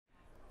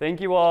Thank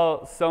you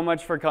all so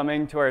much for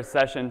coming to our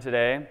session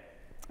today.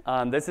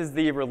 This is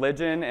the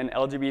Religion and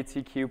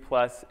LGBTQ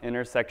plus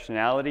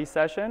Intersectionality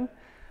session,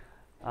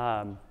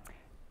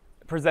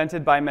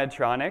 presented by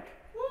Medtronic.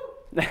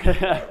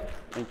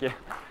 Thank you.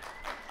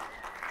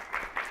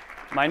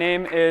 My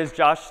name is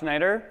Josh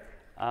Schneider.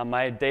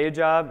 My day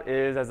job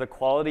is as a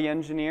quality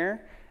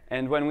engineer,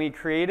 and when we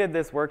created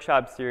this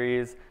workshop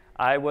series,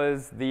 I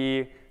was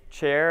the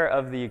chair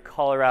of the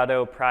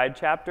Colorado Pride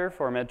chapter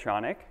for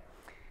Medtronic.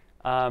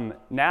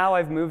 Now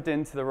I've moved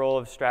into the role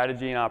of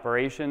strategy and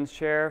operations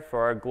chair for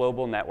our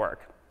global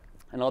network.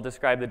 And I'll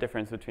describe the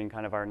difference between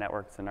kind of our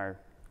networks and our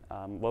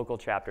local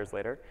chapters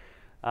later.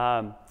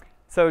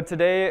 So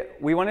today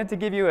we wanted to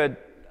give you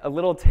a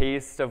little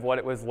taste of what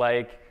it was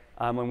like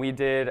when we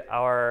did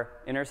our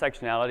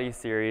Intersectionality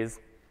series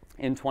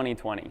in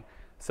 2020.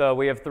 So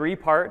we have 3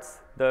 parts.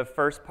 The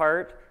first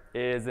part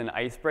is an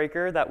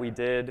icebreaker that we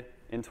did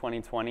in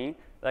 2020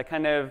 that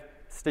kind of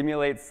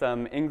stimulates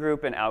some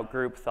in-group and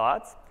out-group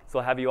thoughts. So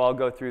I'll have you all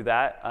go through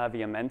that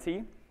via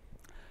Menti.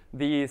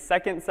 The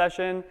second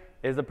session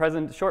is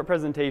a short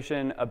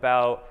presentation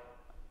about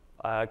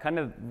kind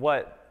of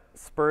what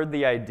spurred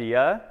the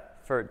idea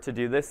to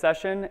do this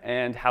session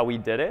and how we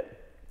did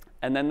it.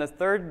 And then the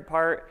third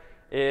part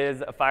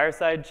is a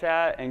fireside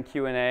chat and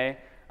Q&A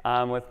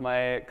with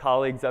my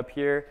colleagues up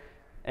here.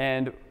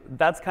 And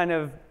that's kind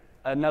of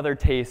another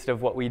taste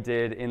of what we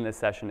did in the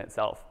session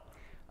itself.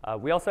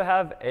 We also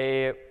have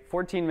a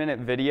 14-minute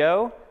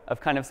video of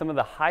kind of some of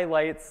the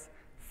highlights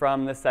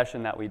from the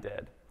session that we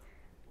did.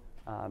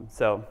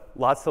 So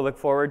lots to look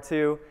forward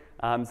to.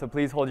 So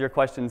please hold your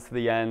questions to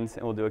the end,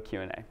 and we'll do a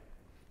Q&A.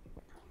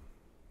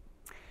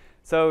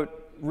 So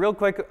real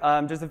quick,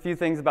 just a few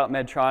things about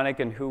Medtronic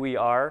and who we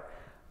are.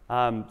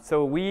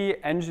 So we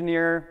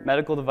engineer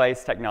medical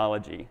device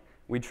technology.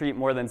 We treat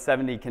more than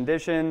 70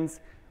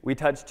 conditions. We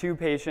touch 2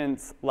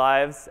 patients'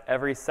 lives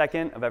every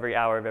second of every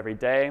hour of every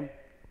day.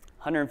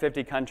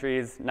 150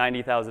 countries,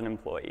 90,000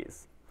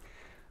 employees.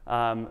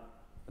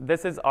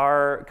 This is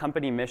our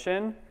company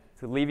mission,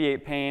 to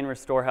alleviate pain,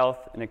 restore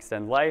health, and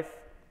extend life.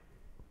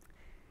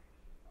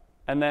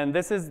 And then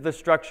this is the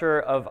structure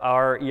of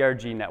our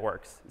ERG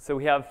networks. So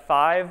we have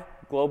 5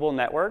 global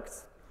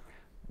networks.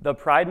 The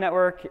Pride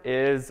Network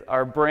is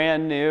our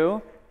brand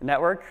new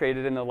network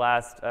created in the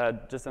last,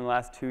 just in the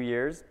last 2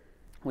 years.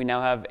 We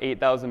now have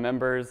 8,000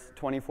 members,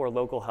 24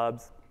 local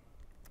hubs.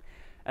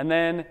 And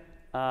then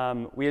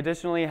we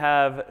additionally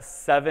have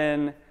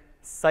 7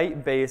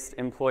 site-based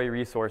employee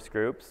resource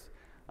groups,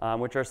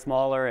 which are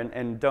smaller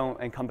and don't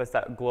encompass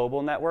that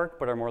global network,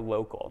 but are more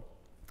local.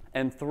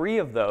 And 3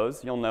 of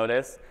those, you'll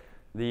notice,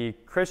 the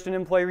Christian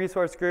Employee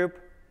Resource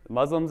Group, the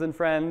Muslims and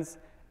Friends,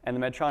 and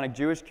the Medtronic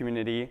Jewish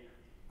community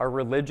are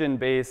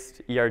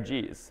religion-based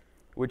ERGs,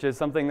 which is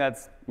something that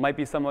might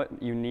be somewhat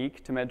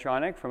unique to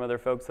Medtronic from other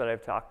folks that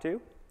I've talked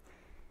to.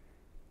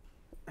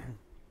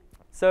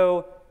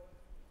 So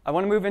I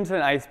want to move into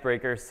an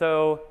icebreaker.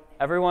 So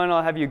everyone,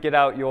 I'll have you get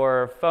out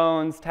your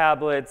phones,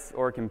 tablets,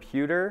 or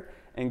computer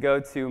and go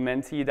to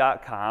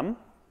menti.com.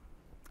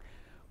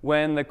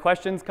 When the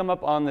questions come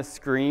up on the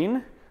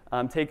screen,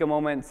 take a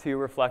moment to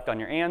reflect on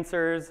your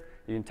answers.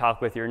 You can talk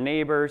with your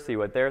neighbor, see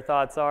what their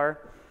thoughts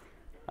are.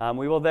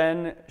 We will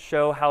then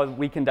show how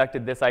we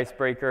conducted this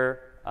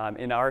icebreaker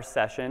in our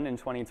session in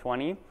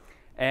 2020,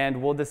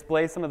 and we'll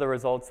display some of the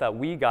results that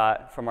we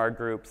got from our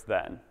groups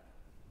then.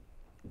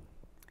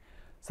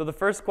 So the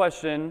first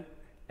question,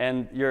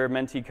 and your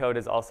Menti code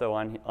is also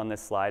on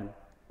this slide.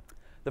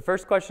 The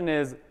first question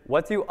is,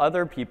 what do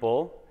other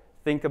people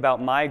think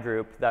about my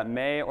group that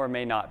may or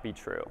may not be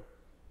true?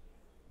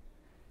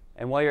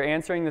 And while you're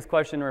answering this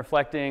question,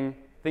 reflecting,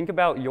 think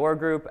about your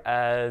group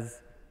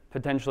as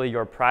potentially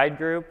your pride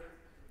group,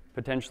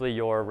 potentially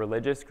your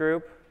religious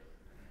group,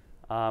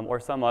 or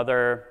some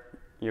other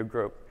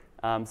group.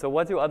 So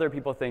what do other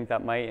people think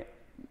that might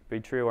be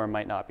true or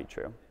might not be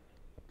true?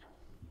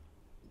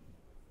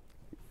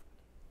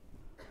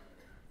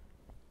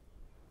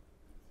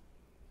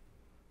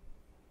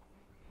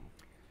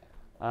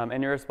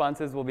 And your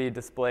responses will be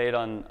displayed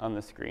on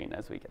the screen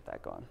as we get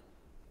that going.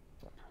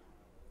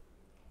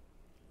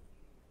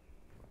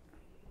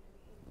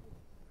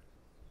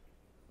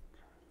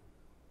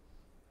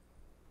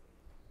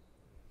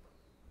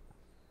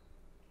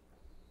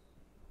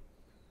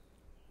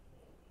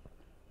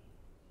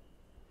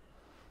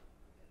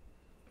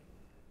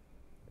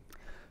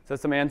 So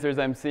some answers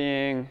I'm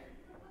seeing: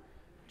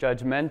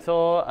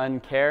 judgmental,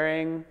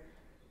 uncaring,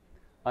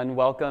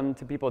 unwelcome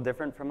to people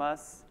different from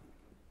us,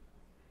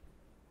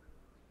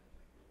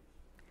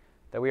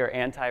 that we are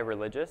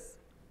anti-religious,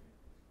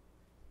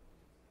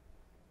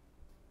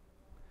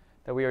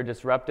 that we are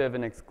disruptive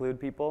and exclude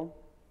people.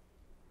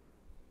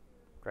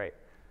 Great.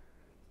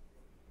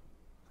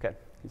 Okay,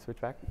 can you switch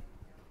back?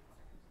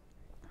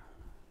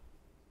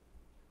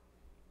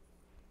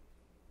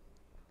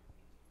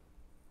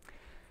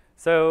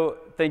 So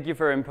thank you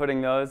for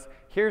inputting those.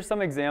 Here's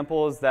some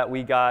examples that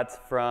we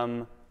got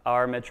from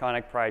our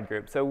Medtronic Pride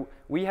group. So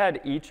we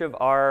had each of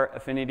our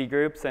affinity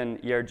groups and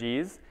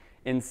ERGs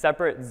in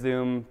separate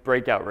Zoom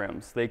breakout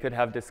rooms. They could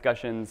have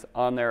discussions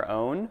on their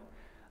own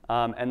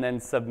and then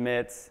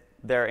submit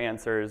their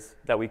answers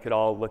that we could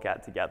all look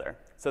at together.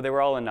 So they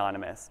were all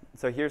anonymous.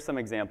 So here's some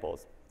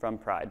examples from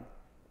Pride.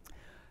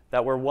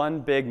 That we're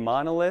one big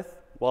monolith,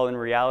 while in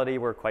reality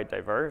we're quite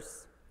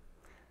diverse.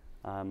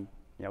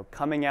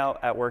 Coming out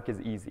at work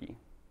is easy,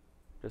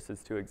 just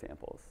as 2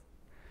 examples.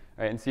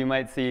 All right, and so you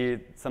might see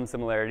some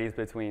similarities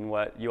between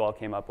what you all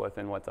came up with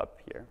and what's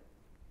up here.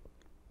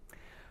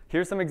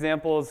 Here's some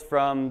examples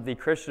from the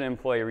Christian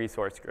Employee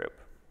Resource Group.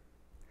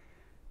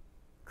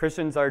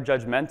 Christians are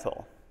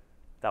judgmental.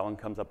 That one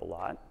comes up a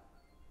lot.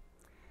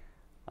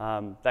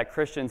 That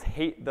Christians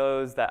hate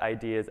those that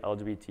ID as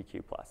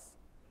LGBTQ+.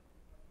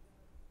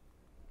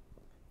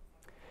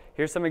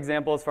 Here's some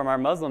examples from our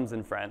Muslims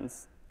and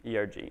Friends,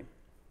 ERG.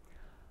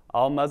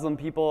 All Muslim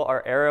people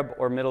are Arab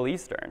or Middle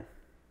Eastern.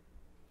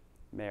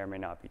 May or may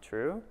not be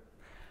true.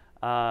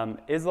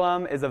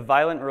 Islam is a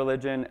violent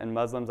religion and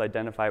Muslims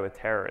identify with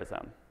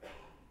terrorism.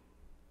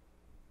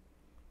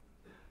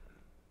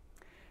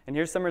 And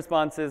here's some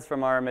responses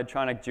from our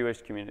Medtronic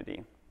Jewish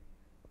community.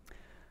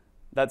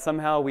 That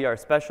somehow we are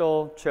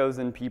special,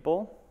 chosen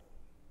people.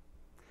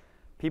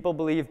 People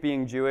believe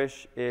being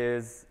Jewish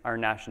is our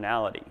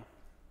nationality.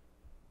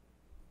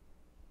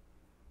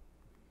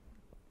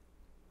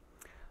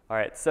 All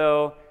right,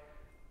 so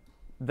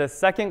the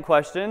second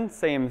question,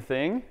 same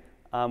thing.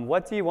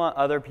 What do you want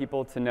other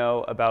people to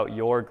know about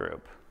your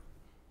group?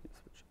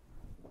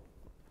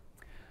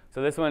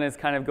 So this one is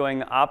kind of going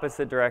the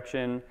opposite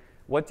direction.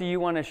 What do you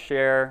want to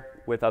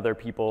share with other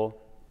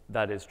people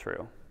that is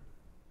true?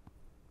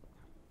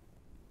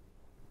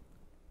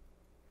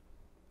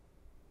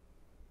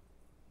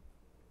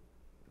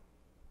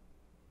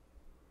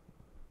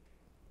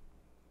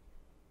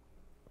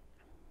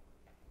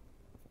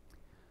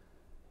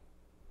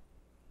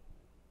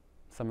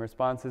 Some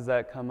responses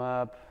that come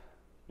up: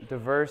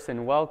 diverse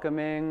and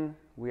welcoming,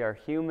 we are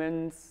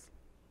humans,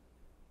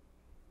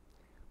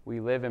 we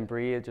live and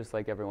breathe just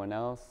like everyone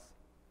else.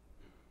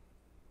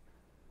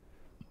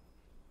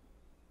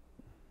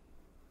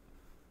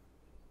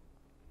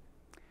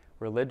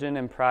 Religion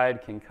and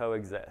pride can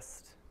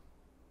coexist.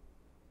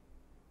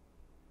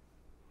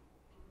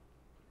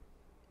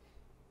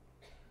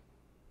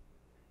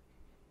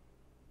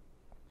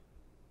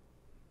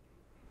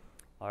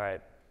 All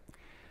right.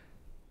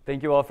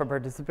 Thank you all for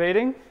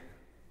participating.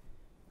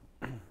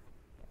 So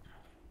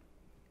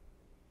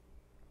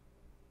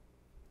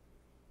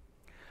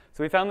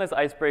we found this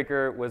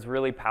icebreaker was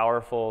really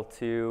powerful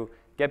to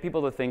get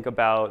people to think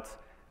about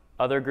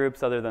other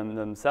groups other than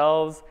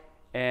themselves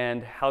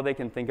and how they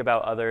can think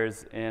about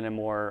others in a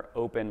more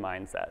open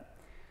mindset.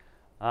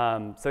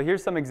 So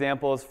here's some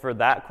examples for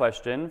that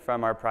question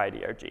from our Pride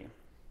ERG.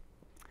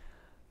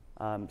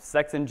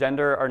 Sex and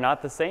gender are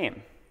not the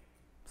same.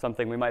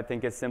 Something we might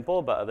think is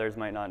simple, but others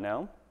might not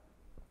know.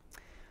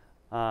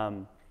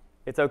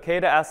 It's okay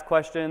to ask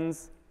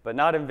questions, but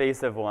not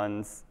invasive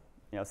ones.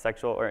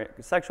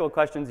 Sexual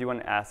questions you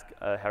wouldn't ask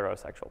a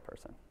heterosexual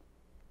person.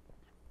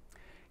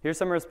 Here's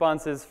some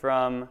responses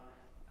from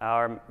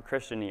our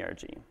Christian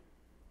ERG.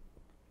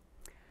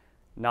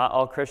 Not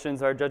all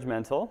Christians are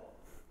judgmental.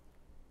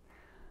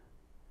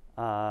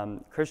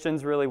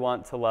 Christians really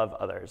want to love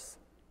others.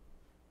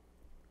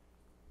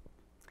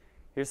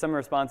 Here's some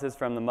responses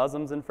from the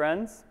Muslims and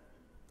Friends.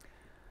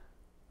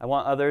 I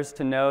want others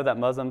to know that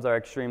Muslims are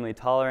extremely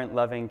tolerant,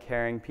 loving,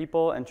 caring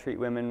people and treat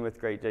women with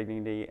great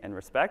dignity and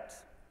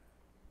respect.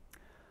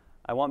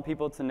 I want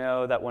people to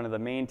know that one of the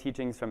main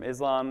teachings from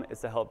Islam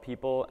is to help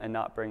people and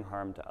not bring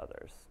harm to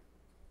others.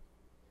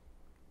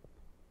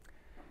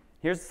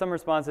 Here's some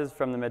responses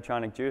from the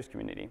Medtronic Jewish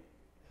community.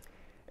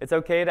 It's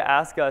okay to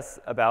ask us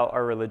about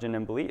our religion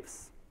and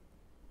beliefs.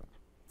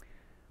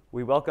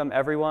 We welcome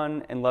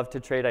everyone and love to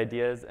trade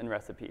ideas and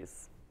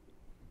recipes.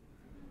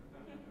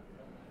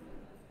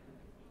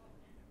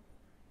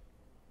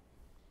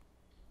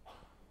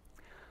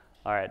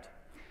 All right,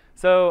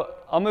 so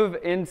I'll move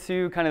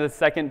into kind of the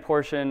second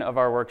portion of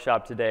our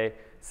workshop today.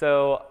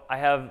 So I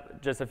have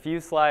just a few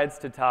slides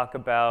to talk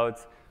about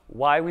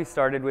why we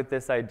started with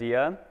this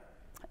idea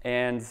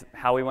and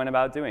how we went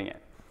about doing it.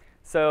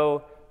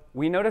 So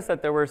we noticed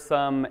that there were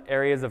some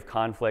areas of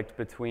conflict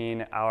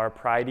between our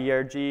Pride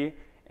ERG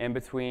and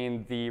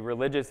between the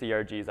religious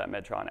ERGs at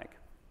Medtronic.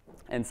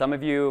 And some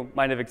of you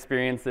might have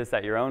experienced this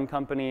at your own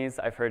companies.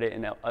 I've heard it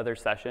in other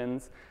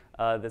sessions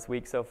this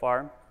week so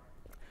far.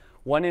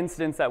 One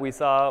instance that we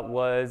saw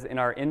was in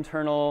our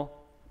internal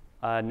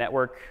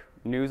network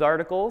news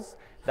articles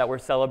that were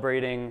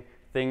celebrating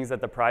things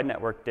that the Pride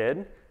Network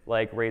did,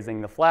 like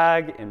raising the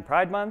flag in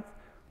Pride Month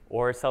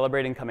or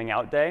celebrating Coming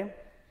Out Day.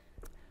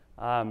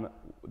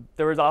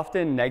 There was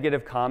often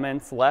negative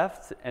comments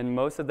left, and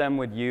most of them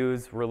would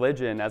use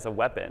religion as a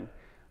weapon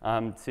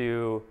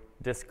to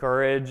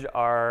discourage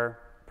our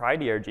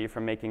Pride ERG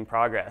from making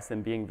progress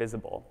and being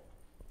visible.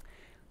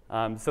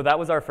 So that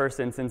was our first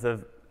instance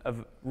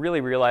of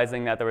really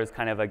realizing that there was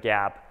kind of a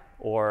gap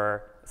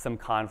or some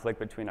conflict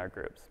between our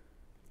groups.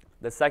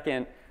 The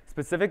second,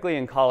 specifically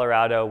in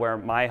Colorado, where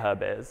my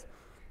hub is,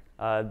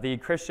 The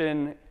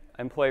Christian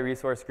Employee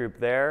Resource Group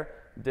there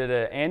did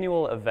an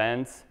annual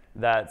event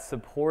that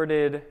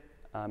supported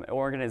an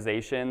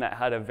organization that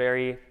had a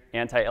very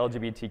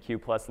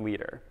anti-LGBTQ plus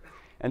leader.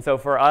 And so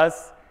for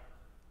us,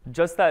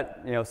 just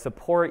that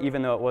support,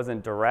 even though it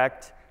wasn't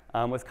direct,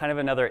 was kind of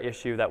another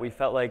issue that we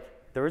felt like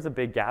there was a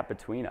big gap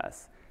between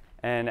us.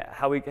 And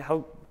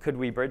how could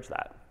we bridge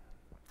that?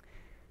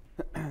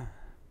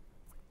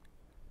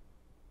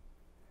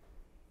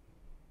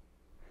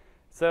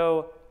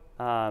 So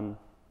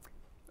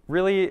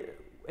really,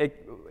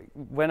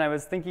 when I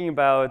was thinking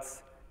about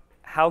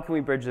how can we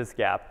bridge this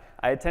gap,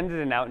 I attended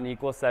an Out and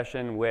Equal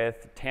session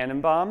with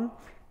Tannenbaum.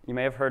 You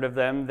may have heard of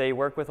them. They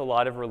work with a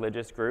lot of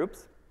religious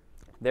groups.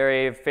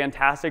 They're a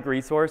fantastic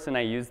resource, and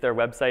I used their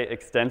website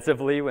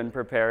extensively when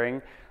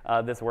preparing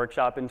this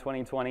workshop in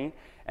 2020.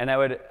 And I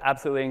would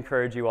absolutely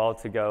encourage you all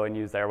to go and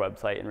use their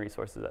website and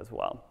resources as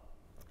well.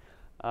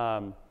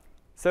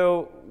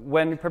 So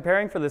when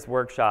preparing for this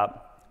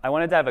workshop, I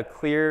wanted to have a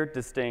clear,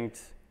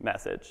 distinct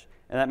message.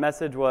 And that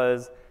message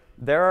was,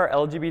 there are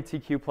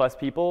LGBTQ plus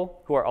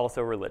people who are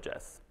also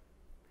religious.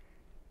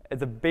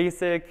 It's a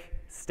basic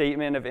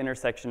statement of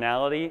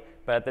intersectionality,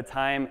 but at the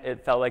time,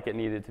 it felt like it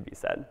needed to be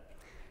said.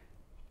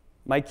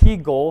 My key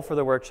goal for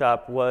the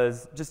workshop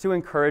was just to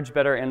encourage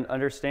better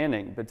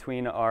understanding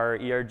between our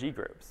ERG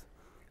groups.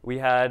 We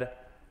had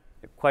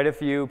quite a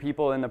few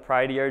people in the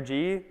Pride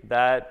ERG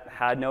that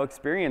had no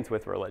experience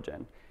with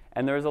religion.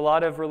 And there was a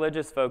lot of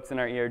religious folks in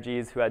our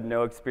ERGs who had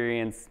no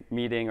experience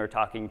meeting or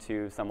talking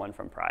to someone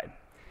from Pride.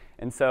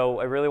 And so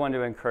I really wanted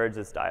to encourage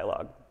this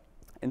dialogue.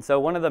 And so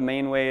one of the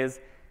main ways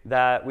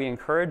that we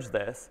encouraged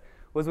this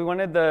was we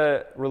wanted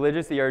the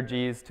religious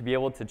ERGs to be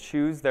able to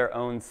choose their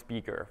own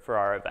speaker for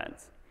our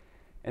events.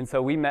 And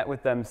so we met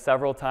with them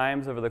several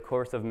times over the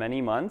course of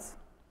many months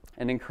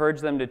and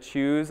encouraged them to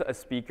choose a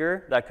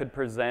speaker that could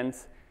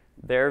present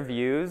their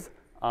views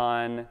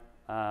on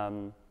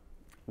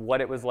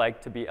what it was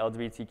like to be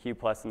LGBTQ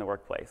plus in the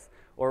workplace,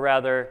 or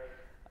rather,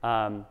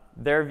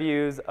 their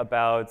views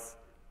about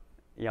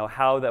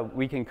how that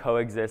we can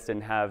coexist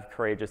and have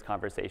courageous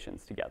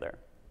conversations together.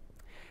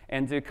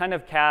 And to kind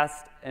of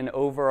cast an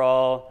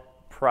overall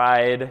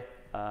Pride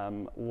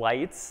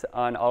light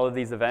on all of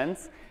these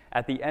events,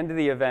 at the end of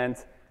the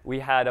event, we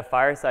had a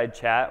fireside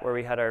chat where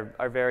we had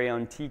our very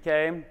own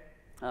TK,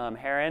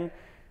 Heron,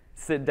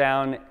 sit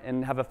down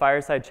and have a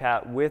fireside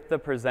chat with the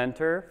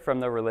presenter from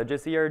the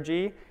religious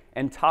ERG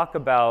and talk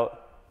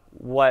about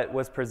what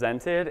was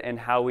presented and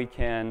how we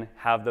can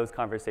have those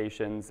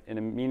conversations in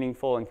a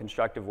meaningful and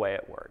constructive way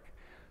at work.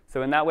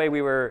 So in that way,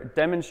 we were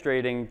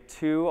demonstrating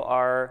to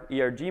our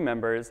ERG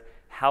members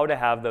how to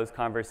have those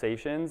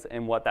conversations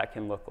and what that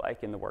can look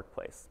like in the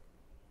workplace.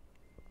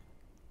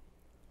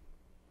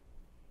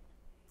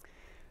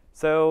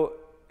 So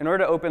in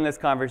order to open this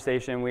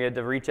conversation, we had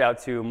to reach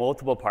out to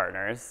multiple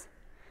partners.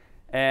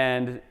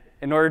 And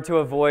in order to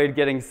avoid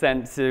getting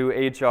sent to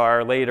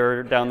HR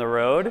later down the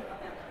road,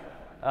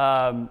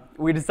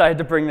 we decided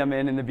to bring them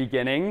in the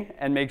beginning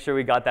and make sure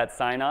we got that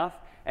sign-off,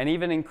 and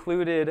even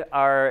included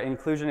our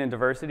inclusion and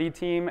diversity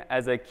team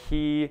as a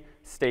key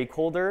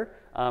stakeholder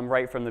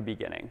right from the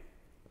beginning.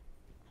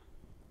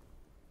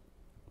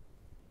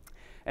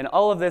 And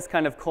all of this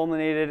kind of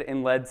culminated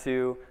and led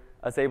to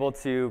us able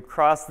to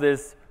cross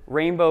this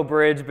rainbow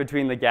bridge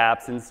between the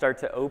gaps and start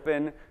to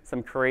open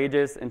some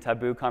courageous and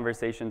taboo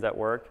conversations at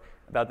work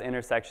about the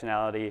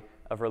intersectionality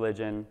of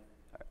religion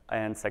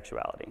and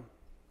sexuality.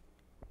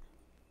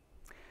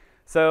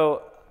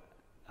 So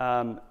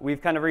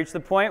we've kind of reached the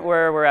point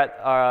where we're at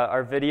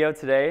our video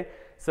today.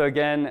 So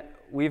again,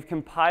 we've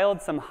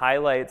compiled some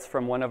highlights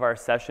from one of our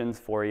sessions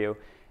for you.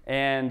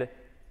 And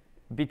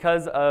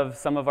because of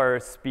some of our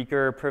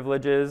speaker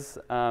privileges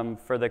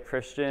for the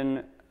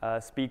Christian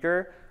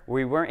speaker,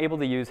 we weren't able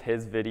to use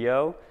his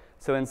video.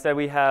 So instead,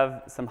 we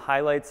have some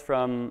highlights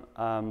from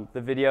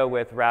the video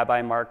with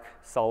Rabbi Mark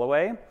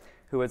Soloway,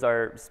 who is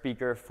our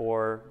speaker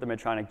for the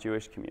Medtronic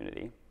Jewish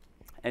community.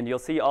 And you'll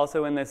see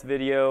also in this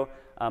video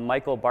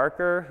Michael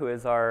Barker, who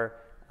is our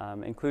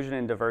inclusion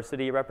and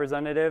diversity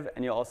representative,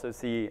 and you'll also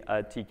see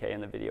TK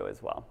in the video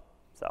as well.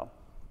 So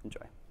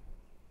enjoy.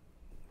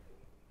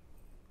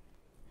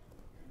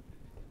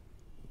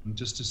 And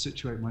just to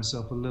situate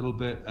myself a little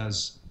bit,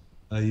 as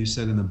you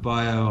said in the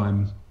bio,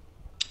 I'm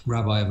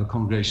rabbi of a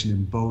congregation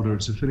in Boulder.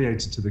 It's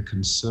affiliated to the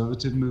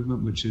conservative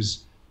movement, which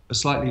is a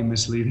slightly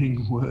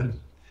misleading word,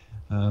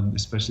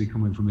 especially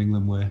coming from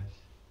England, where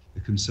the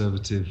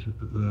conservative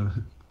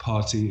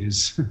party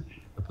is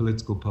a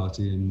political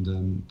party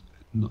and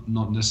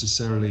not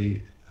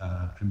necessarily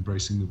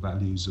embracing the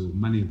values, or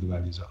many of the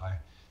values that I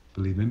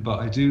believe in. But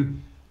I do,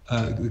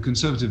 the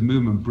conservative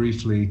movement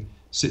briefly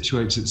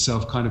situates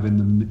itself kind of in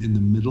the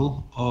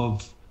middle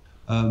of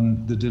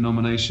the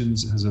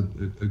denominations. It has a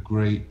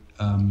great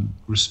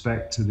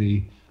respect to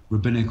the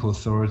rabbinical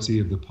authority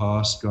of the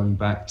past, going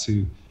back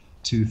to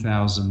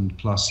 2,000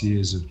 plus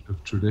years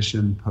of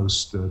tradition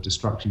post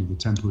destruction of the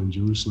temple in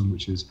Jerusalem,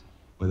 which is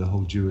where the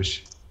whole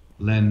Jewish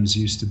lens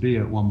used to be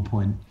at one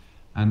point.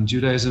 And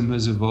Judaism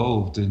has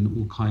evolved in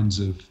all kinds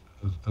of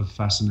of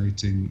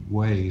fascinating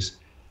ways.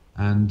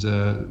 And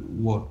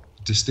what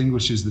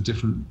distinguishes the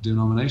different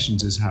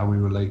denominations is how we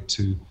relate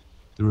to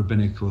the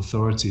rabbinic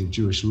authority of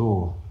Jewish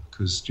law,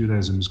 because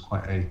Judaism is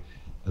quite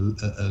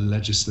a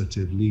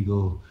legislative,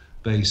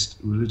 legal-based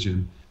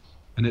religion.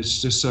 And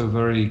it's just so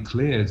very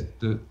clear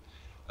that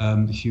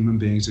human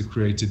beings are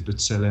created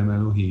b'tselem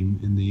Elohim,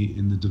 in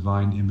the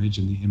divine image,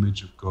 in the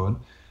image of God,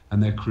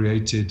 and they're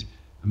created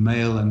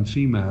male and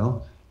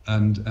female.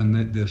 And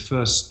the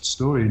first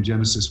story in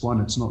Genesis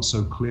 1, it's not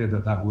so clear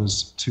that that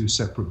was two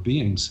separate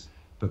beings,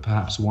 but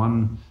perhaps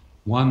one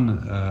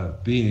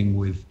being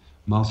with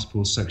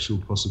multiple sexual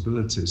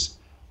possibilities.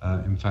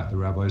 In fact, the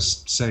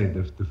rabbis say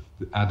that the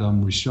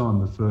Adam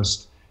Rishon, the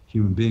first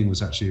human being,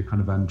 was actually a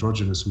kind of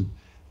androgynous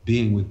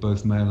being with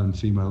both male and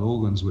female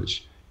organs,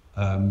 which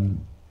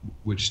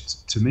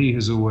to me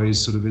has always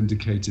sort of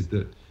indicated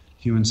that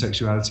human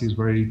sexuality is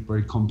very,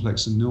 very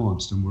complex and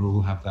nuanced, and we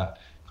all have that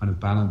kind of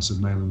balance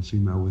of male and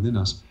female within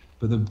us.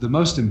 But the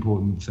most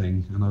important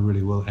thing, and I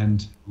really will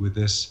end with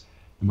this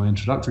in my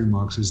introductory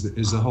remarks, is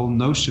the whole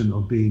notion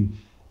of being,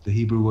 the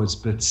Hebrew words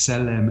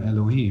b'tselem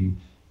Elohim,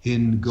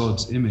 in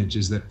God's image,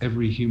 is that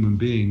every human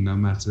being, no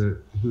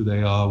matter who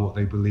they are, what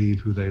they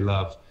believe, who they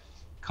love,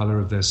 color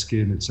of their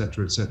skin,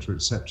 etc., etc.,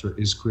 etc.,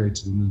 is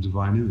created in the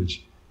divine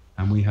image.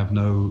 And we have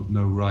no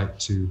right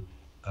to,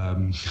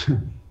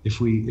 if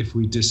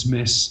we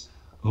dismiss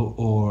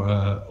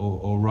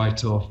or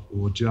write off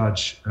or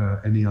judge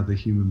any other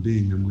human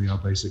being, then we are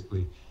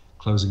basically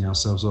closing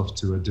ourselves off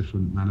to a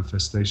different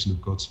manifestation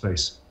of God's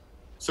face.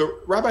 So,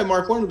 Rabbi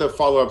Mark, one of the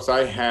follow-ups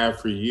I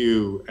have for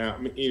you,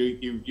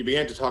 you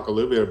began to talk a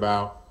little bit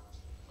about,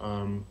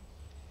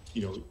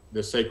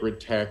 the sacred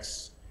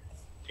texts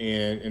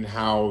and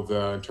how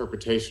the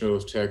interpretation of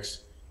those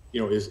texts,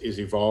 is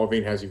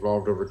evolving, has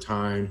evolved over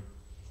time.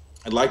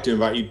 I'd like to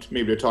invite you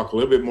maybe to talk a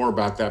little bit more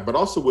about that, but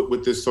also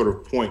with this sort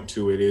of point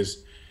to it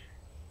is,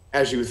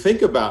 as you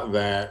think about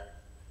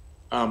that,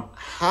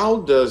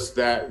 how does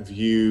that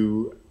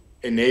view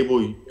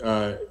enable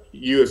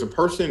you as a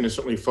person, and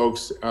certainly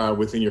folks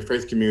within your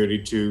faith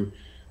community, to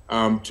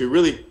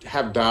really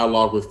have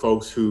dialogue with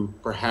folks who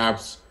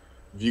perhaps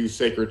view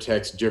sacred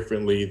texts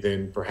differently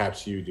than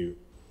perhaps you do?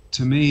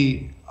 To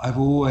me, I've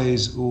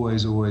always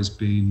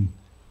been,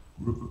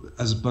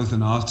 as both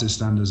an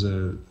artist and as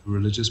a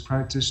religious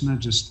practitioner,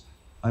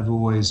 I've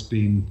always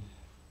been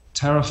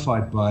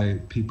terrified by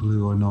people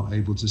who are not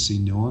able to see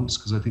nuance,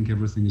 because I think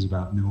everything is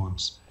about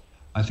nuance.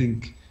 I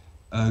think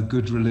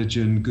good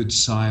religion, good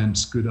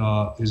science, good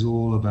art is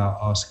all about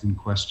asking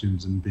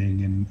questions and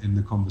being in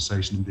the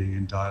conversation and being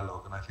in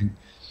dialogue. And I think,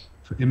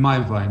 in my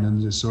mind,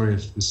 and sorry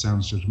if this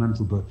sounds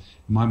judgmental, but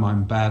in my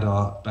mind, bad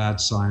art,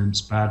 bad science,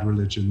 bad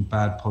religion,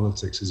 bad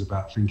politics is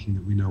about thinking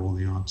that we know all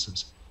the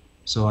answers.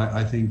 So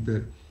I think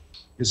that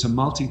it's a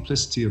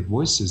multiplicity of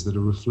voices that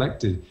are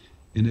reflected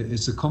in it.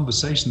 It's a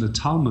conversation. The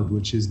Talmud,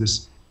 which is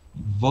this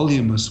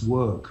voluminous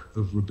work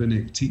of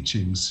rabbinic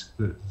teachings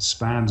that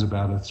spans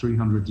about a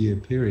 300-year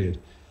period,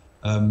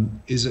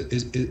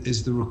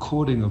 is the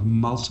recording of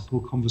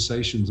multiple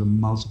conversations and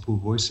multiple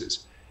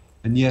voices.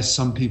 And yes,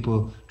 some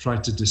people try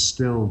to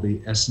distill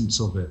the essence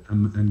of it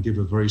and give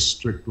a very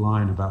strict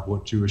line about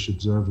what Jewish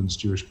observance,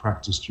 Jewish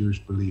practice, Jewish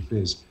belief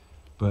is.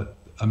 But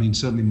I mean,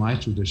 certainly my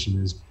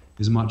tradition is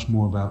much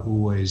more about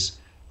always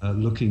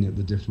looking at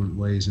the different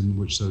ways in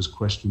which those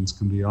questions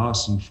can be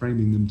asked and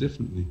framing them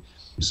differently.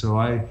 So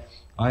I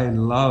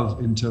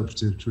love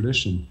interpretive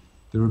tradition.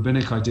 The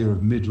rabbinic idea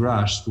of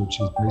midrash, which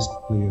is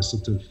basically a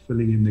sort of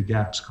filling in the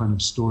gaps kind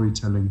of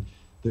storytelling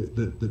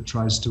that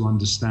tries to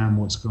understand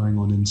what's going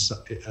on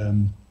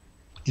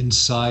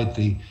inside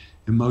the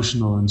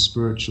emotional and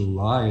spiritual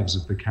lives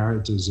of the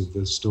characters of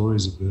the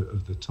stories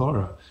of the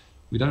Torah.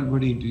 We don't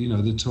really,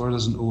 the Torah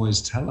doesn't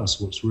always tell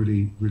us what's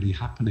really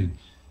happening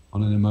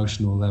on an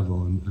emotional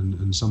level,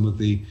 and some of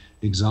the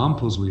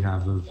examples we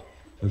have of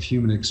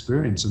human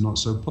experience are not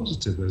so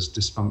positive. There's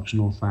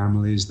dysfunctional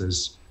families,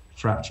 there's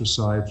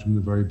fratricide from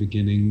the very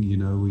beginning.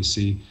 We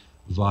see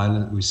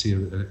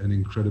an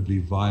incredibly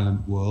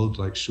violent world,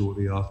 like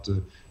shortly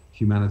after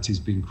humanity's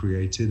been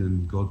created,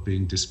 and God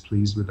being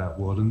displeased with that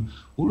world. And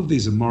all of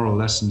these are moral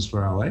lessons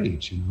for our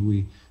age.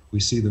 We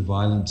see the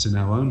violence in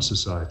our own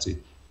society.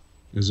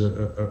 There's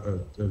a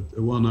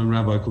well-known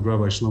rabbi called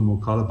Rabbi Shlomo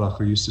Carlebach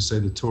who used to say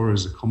the Torah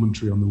is a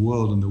commentary on the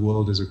world and the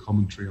world is a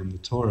commentary on the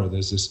Torah.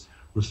 There's this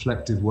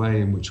reflective way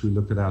in which we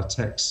look at our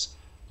texts.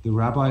 The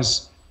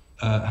rabbis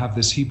have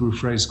this Hebrew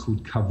phrase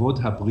called kavod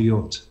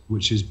habriot,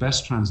 which is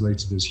best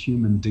translated as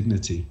human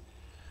dignity.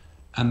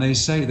 And they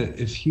say that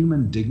if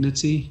human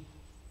dignity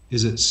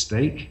is at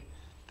stake,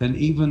 then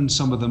even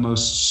some of the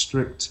most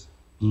strict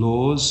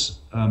laws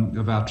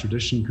of our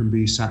tradition can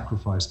be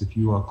sacrificed if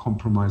you are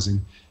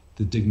compromising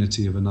the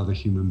dignity of another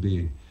human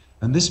being.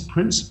 And this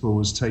principle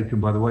was taken,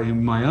 by the way,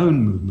 in my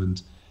own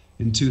movement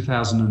in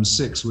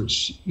 2006,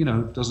 which,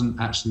 doesn't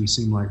actually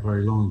seem like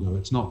very long ago.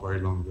 It's not very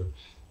long ago.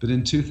 But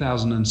in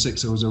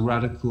 2006, there was a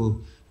radical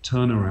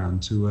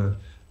turnaround to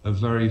a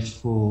very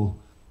full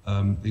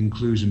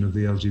inclusion of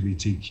the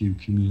LGBTQ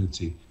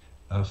community.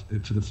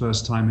 for the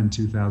first time in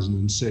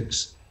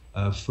 2006,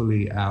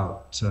 fully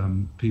out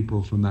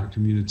people from that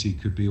community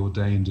could be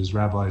ordained as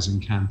rabbis and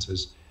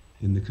cantors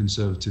in the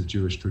conservative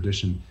Jewish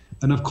tradition.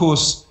 And of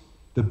course,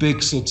 the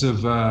big sort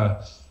of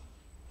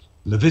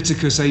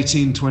Leviticus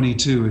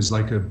 18:22 is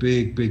like a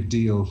big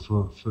deal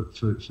for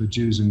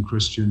Jews and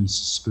Christians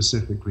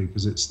specifically,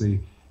 because it's the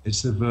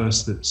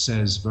verse that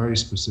says very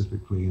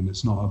specifically, and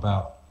it's not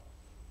about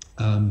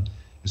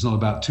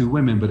two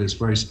women, but it's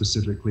very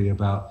specifically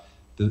about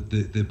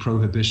the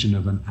prohibition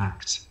of an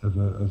act, of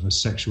a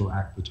sexual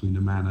act between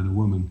a man and a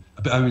woman.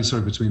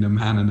 Between a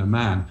man and a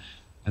man.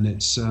 And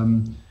it's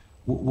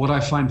what I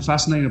find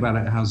fascinating about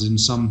it, how in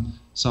some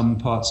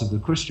parts of the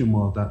Christian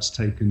world that's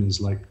taken as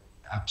like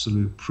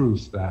absolute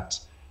proof that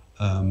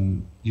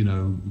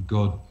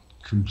God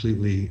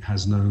completely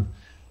has no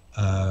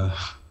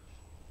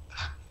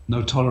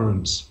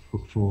tolerance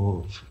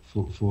for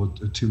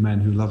two men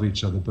who love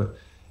each other. But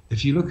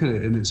if you look at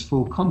it in its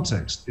full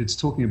context, it's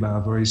talking about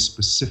a very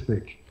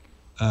specific,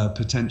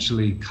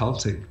 potentially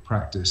cultic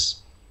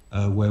practice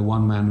where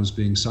one man was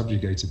being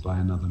subjugated by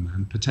another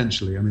man,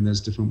 potentially. I mean, there's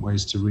different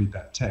ways to read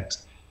that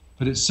text.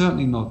 But it's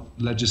certainly not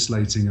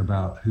legislating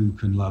about who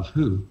can love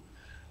who.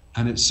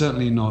 And it's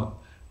certainly not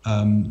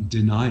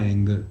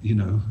denying that,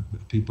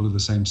 people of the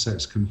same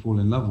sex can fall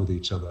in love with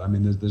each other. I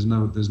mean, there's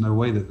no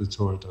way that the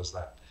Torah does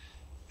that.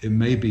 It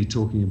may be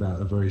talking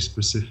about a very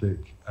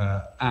specific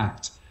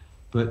act,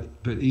 but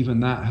even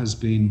that has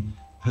been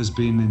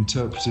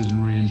interpreted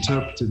and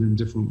reinterpreted in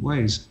different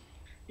ways.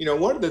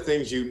 One of the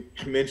things you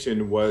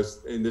mentioned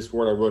was, in this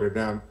word I wrote it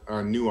down,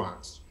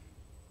 nuance.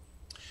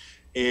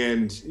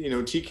 And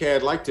TK,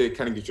 I'd like to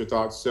kind of get your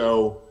thoughts.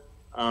 So,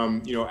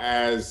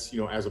 as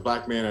a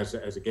Black man, as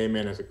a gay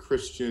man, as a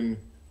Christian,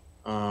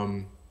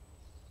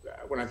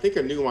 when I think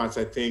of nuance,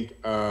 I think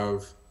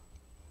of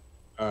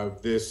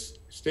this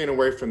staying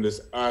away from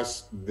this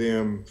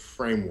us-them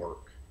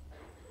framework.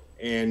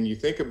 And you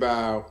think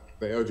about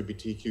the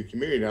LGBTQ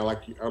community. I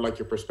like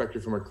your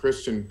perspective from a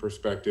Christian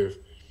perspective.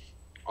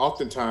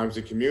 Oftentimes,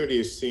 the community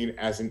is seen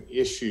as an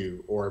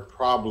issue or a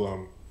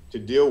problem to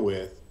deal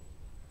with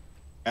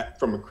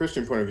from a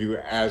Christian point of view,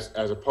 as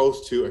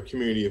opposed to a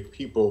community of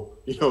people,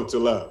 to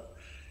love.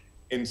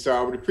 And so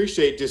I would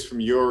appreciate, just from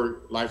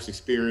your life's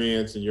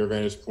experience and your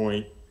vantage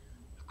point,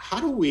 how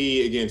do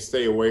we, again,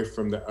 stay away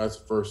from the us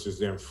versus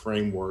them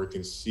framework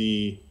and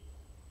see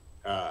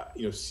that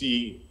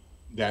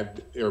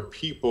there are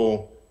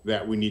people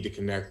that we need to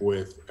connect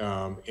with,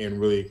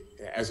 and really,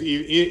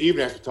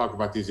 even as we talk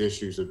about these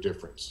issues of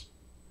difference?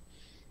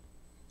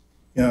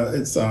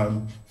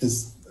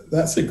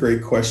 That's a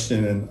great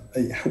question.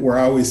 And where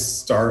I always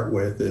start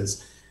with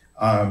is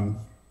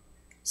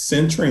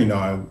centering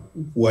on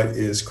what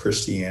is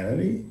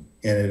Christianity,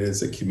 and it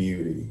is a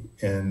community.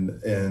 And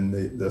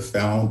the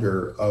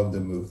founder of the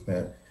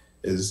movement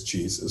is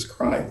Jesus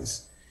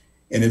Christ.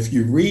 And if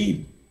you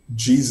read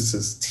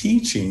Jesus's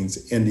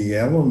teachings in the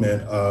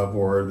element of,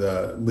 or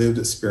the lived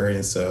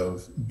experience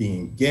of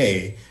being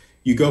gay,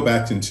 you go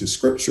back into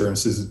scripture and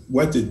says,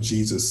 what did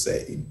Jesus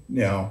say?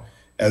 Now,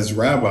 as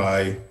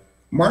Rabbi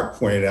Mark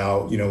pointed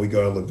out, we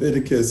go to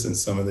Leviticus and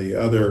some of the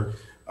other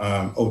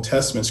Old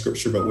Testament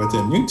scripture, but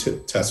within New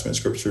Testament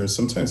scripture,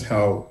 sometimes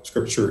how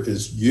scripture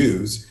is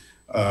used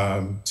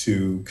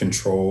to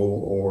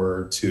control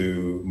or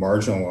to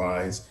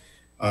marginalize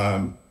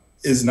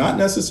is not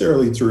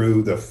necessarily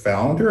through the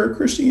founder of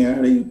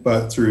Christianity,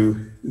 but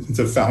through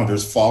the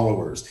founder's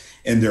followers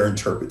and their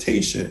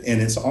interpretation.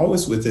 And it's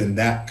always within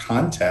that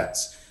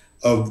context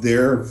of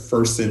their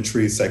first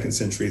century, second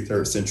century,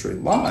 third century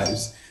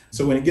lives.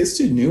 So when it gets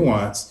to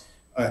nuance,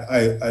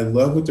 I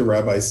love what the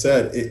rabbi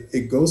said.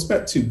 It goes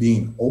back to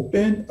being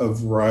open, a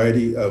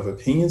variety of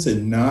opinions,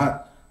 and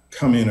not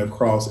coming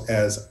across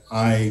as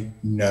I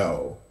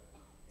know.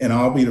 And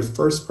I'll be the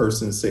first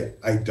person to say,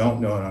 I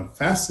don't know. And I'm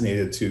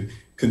fascinated to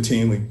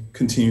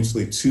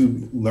continuously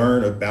to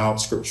learn about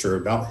scripture,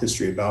 about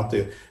history, about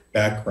the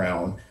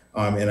background.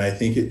 And I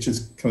think it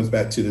just comes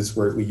back to this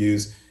word we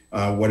use.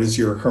 What is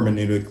your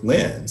hermeneutic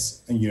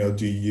lens? And,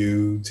 do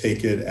you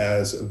take it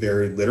as a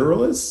very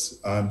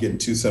literalist, getting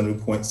to some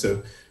points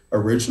of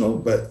original,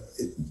 but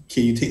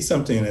can you take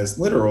something as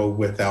literal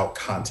without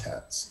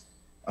context?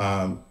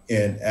 And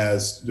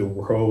as the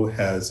world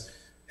has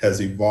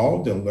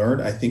evolved and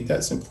learned, I think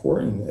that's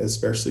important,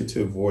 especially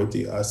to avoid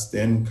the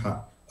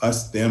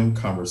us-them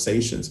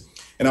conversations.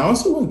 And I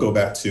also want to go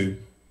back to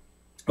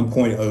a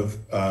point of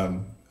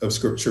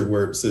scripture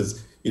where it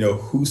says,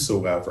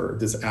 whosoever,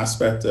 this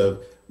aspect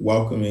of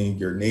welcoming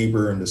your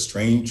neighbor and the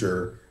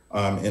stranger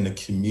in the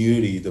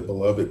community, the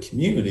beloved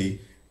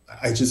community.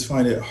 I just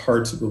find it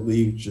hard to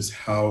believe just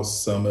how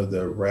some of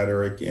the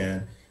rhetoric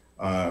and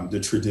the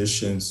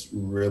traditions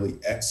really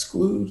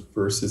exclude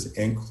versus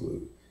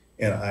include.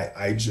 And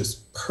I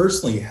just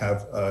personally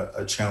have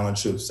a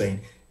challenge of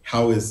saying,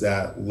 how is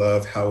that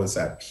love? How is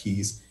that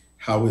peace?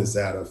 How is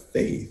that a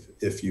faith,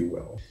 if you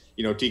will?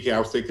 TK, I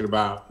was thinking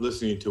about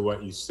listening to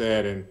what you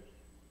said,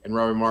 and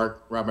Rabbi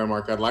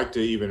Mark, I'd like to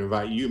even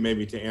invite you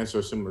maybe to answer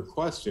a similar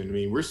question. I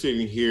mean, we're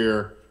sitting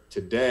here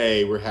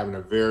today we're having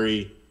a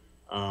very,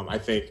 I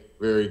think,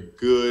 very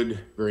good,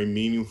 very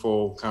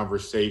meaningful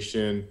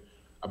conversation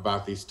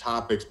about these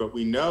topics. But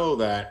we know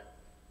that,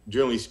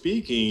 generally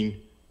speaking,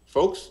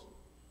 folks,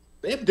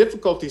 they have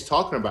difficulties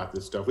talking about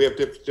this stuff. We have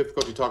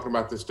difficulty talking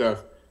about this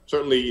stuff,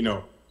 certainly,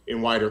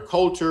 in wider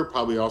culture,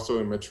 probably also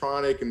in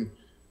Medtronic. And,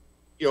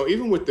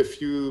 even with the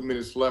few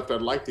minutes left,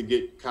 I'd like to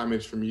get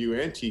comments from you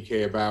and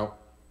TK about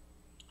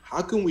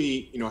how can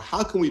we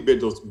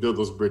build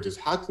those bridges?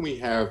 How can we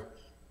have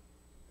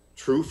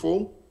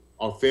truthful,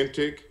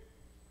 authentic,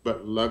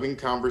 but loving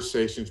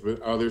conversations with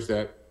others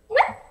that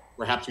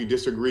perhaps we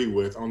disagree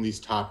with on these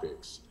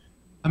topics?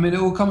 I mean, it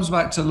all comes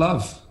back to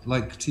love,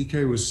 like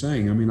TK was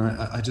saying. I mean,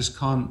 I just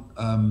can't,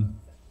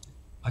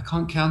 I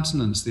can't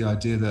countenance the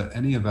idea that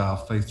any of our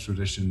faith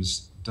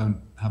traditions don't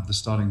have the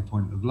starting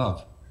point of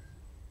love.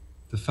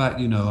 The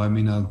fact,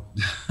 I'll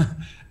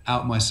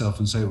out myself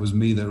and say it was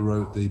me that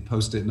wrote the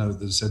post-it note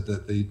that said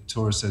that the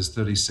Torah says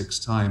 36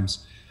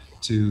 times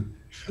to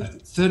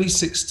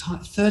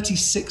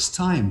 36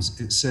 times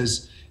it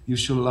says you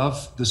shall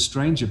love the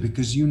stranger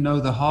because you know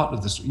the heart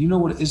of the stranger. You know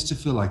what it is to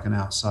feel like an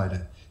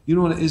outsider. You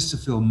know what it is to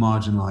feel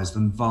marginalized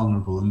and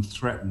vulnerable and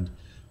threatened.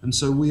 And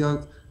so we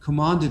are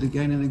commanded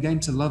again and again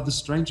to love the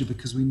stranger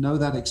because we know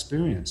that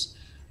experience.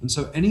 And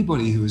so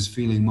anybody who is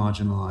feeling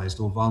marginalized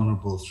or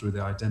vulnerable through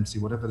their identity,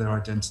 whatever their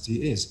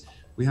identity is,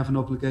 we have an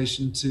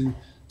obligation to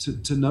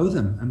know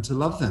them and to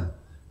love them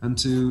and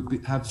to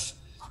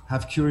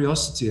have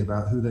curiosity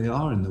about who they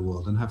are in the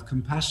world and have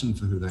compassion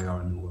for who they are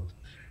in the world.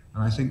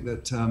 And I think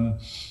that,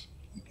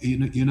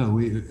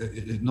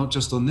 we not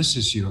just on this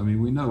issue, I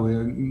mean, we know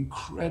we're an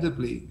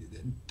incredibly,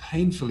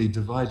 painfully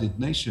divided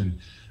nation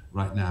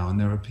right now. And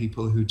there are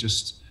people who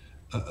just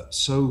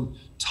so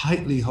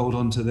tightly hold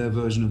on to their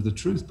version of the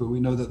truth, but we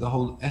know that the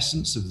whole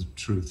essence of the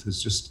truth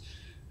has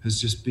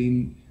just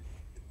been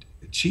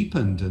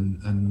cheapened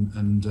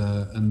and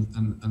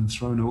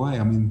thrown away.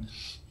 I mean,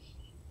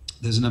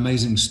 there's an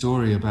amazing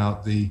story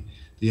about the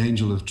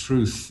angel of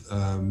truth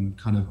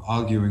kind of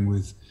arguing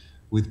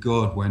with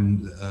God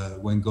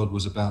when God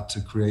was about to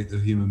create the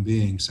human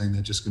being, saying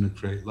they're just going to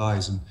create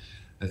lies. And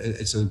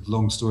it's a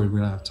long story.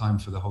 We don't have time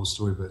for the whole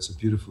story, but it's a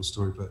beautiful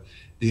story. But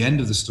the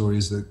end of the story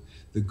is that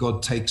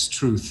God takes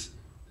truth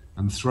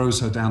and throws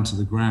her down to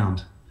the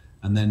ground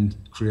and then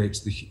creates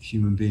the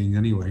human being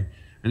anyway.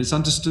 And it's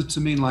understood to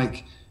mean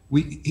like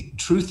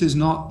truth is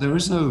not, there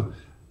is no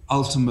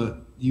ultimate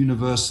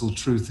universal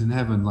truth in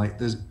heaven. Like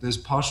there's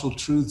partial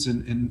truths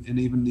in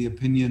even the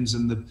opinions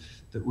and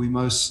that we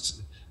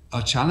most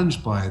are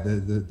challenged by,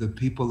 the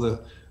people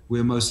that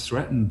we're most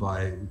threatened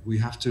by. We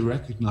have to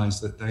recognize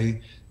that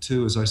they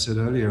too, as I said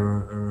earlier,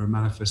 are a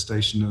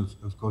manifestation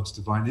of God's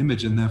divine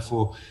image, and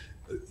therefore,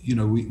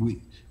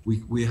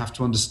 we have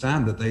to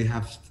understand that they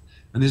have,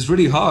 and it's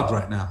really hard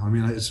right now. I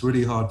mean, it's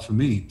really hard for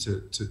me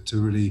to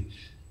really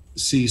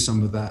see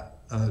some of that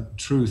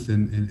truth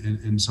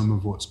in some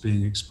of what's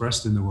being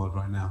expressed in the world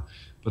right now.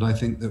 But I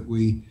think that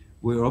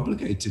we're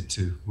obligated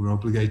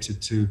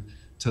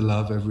to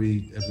love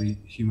every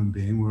human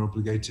being. We're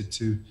obligated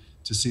to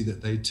see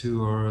that they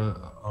too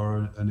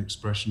are an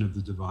expression of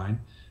the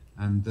divine,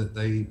 and that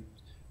they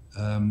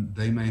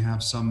may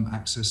have some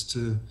access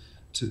to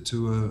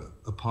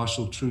a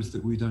partial truth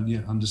that we don't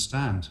yet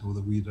understand or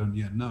that we don't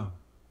yet know.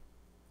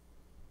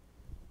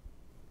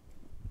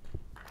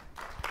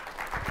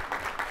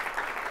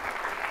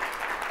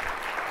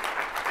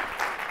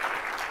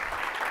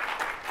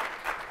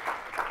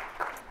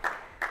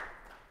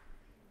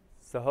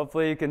 So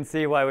hopefully you can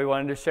see why we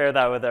wanted to share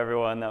that with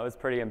everyone. That was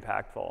pretty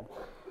impactful.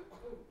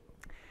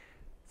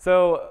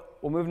 So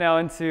we'll move now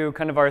into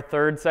kind of our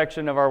third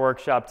section of our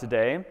workshop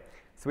today.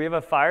 So we have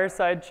a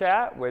fireside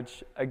chat,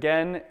 which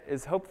again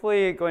is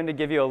hopefully going to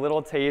give you a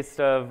little taste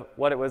of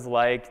what it was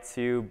like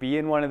to be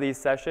in one of these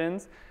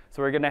sessions.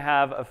 So we're going to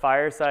have a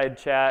fireside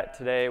chat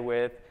today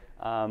with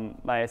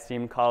my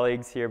esteemed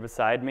colleagues here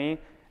beside me,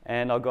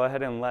 and I'll go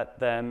ahead and let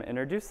them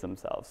introduce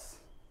themselves.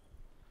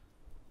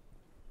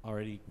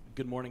 Alrighty,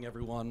 good morning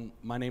everyone.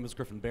 My name is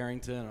Griffin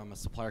Barrington. I'm a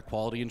supplier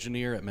quality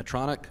engineer at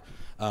Medtronic.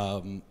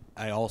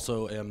 I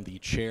also am the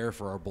chair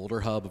for our Boulder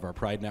Hub of our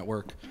Pride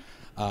Network.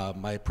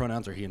 My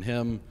pronouns are he and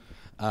him.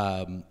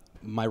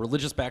 My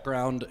religious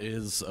background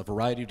is a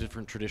variety of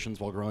different traditions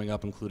while growing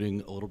up,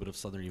 including a little bit of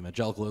Southern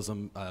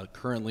evangelicalism.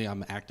 Currently,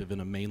 I'm active in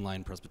a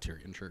mainline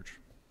Presbyterian church.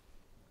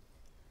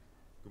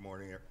 Good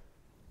morning.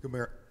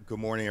 Good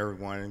morning,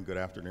 everyone, and good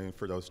afternoon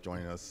for those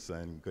joining us,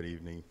 and good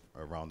evening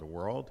around the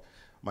world.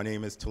 My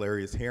name is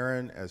Talarius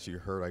Heron. As you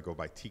heard, I go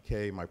by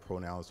TK. My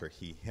pronouns are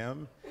he,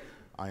 him.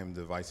 I am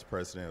the Vice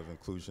President of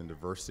Inclusion and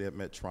Diversity at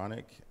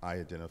Medtronic. I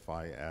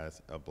identify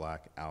as a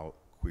black out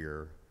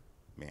queer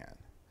man.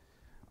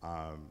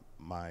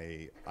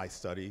 I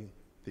study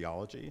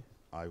theology.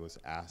 I was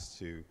asked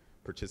to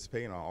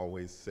participate, and I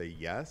always say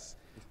yes.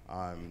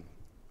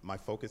 My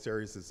focus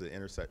areas is the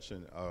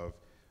intersection of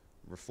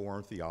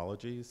Reformed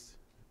theologies,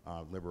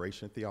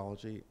 liberation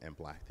theology, and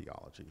black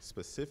theology,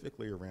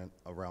 specifically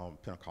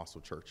around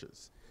Pentecostal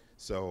churches.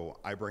 So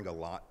I bring a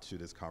lot to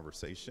this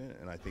conversation,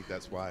 and I think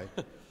that's why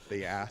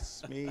they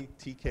asked me,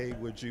 TK,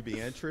 would you be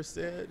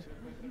interested?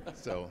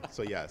 So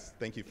yes,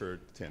 thank you for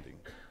attending.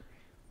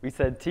 We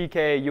said,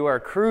 TK, you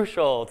are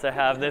crucial to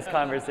have this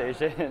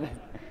conversation.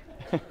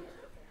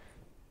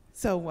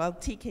 So while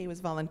TK was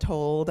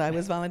voluntold, I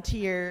was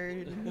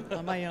volunteered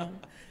on my own.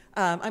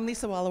 I'm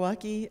Lisa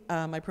Walawaki.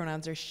 My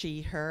pronouns are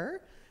she,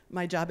 her.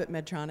 My job at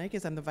Medtronic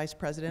is I'm the Vice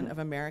President of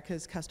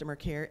America's Customer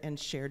Care and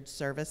Shared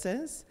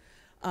Services.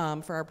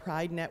 For our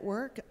Pride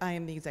Network, I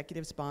am the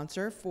executive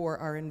sponsor for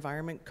our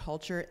Environment,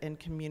 Culture, and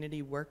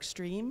Community work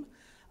stream.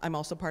 I'm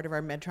also part of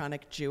our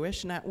Medtronic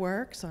Jewish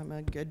Network, so I'm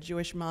a good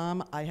Jewish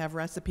mom. I have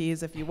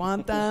recipes if you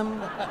want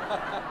them.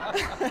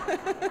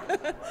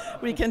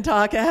 We can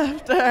talk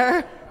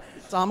after.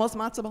 It's almost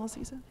matzo ball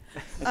season.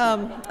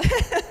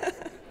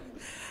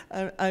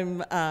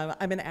 I'm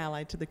an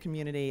ally to the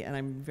community, and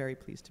I'm very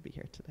pleased to be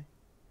here today.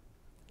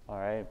 All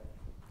right.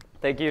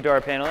 Thank you to our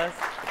panelists.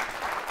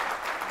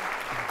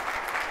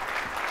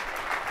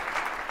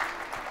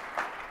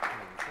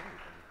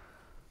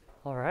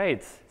 All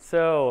right.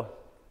 So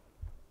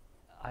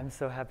I'm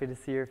so happy to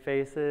see your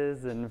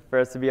faces and for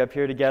us to be up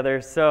here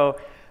together. So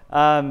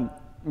I'm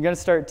going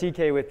to start,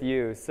 TK, with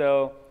you.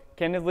 So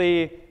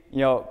candidly,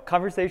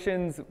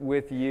 conversations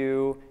with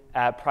you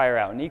at prior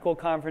Out and Equal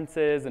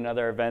conferences and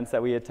other events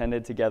that we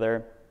attended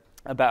together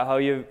about how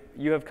you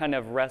have kind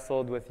of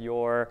wrestled with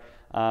your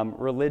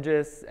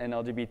religious and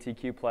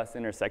LGBTQ plus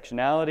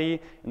intersectionality,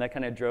 and that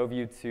kind of drove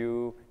you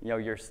to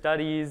your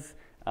studies,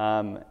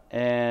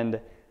 and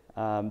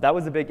that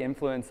was a big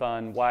influence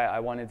on why I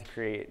wanted to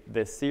create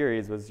this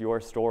series, was your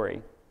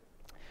story.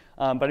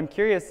 But I'm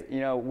curious,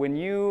 when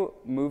you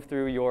move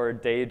through your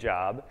day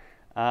job,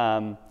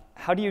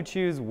 how do you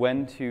choose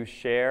when to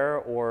share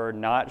or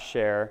not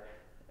share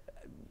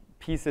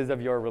pieces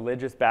of your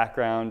religious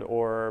background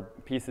or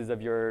pieces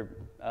of your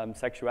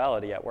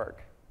sexuality at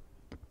work?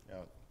 Yeah,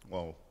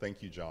 well,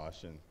 thank you,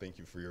 Josh, and thank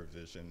you for your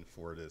vision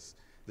for this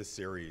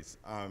series.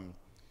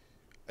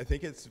 I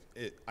think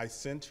I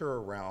center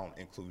around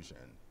inclusion,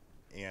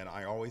 and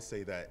I always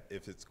say that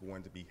if it's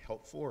going to be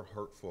helpful or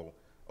hurtful,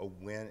 a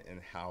when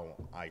and how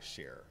I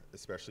share,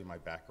 especially my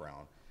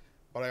background.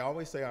 But I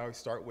always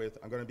start with,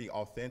 I'm going to be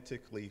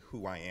authentically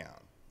who I am.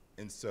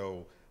 And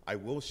so I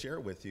will share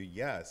with you,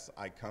 yes,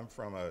 I come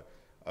from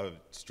a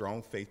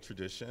strong faith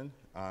tradition.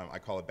 I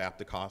call it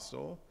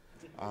Baptist-costal.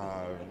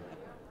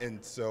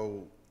 And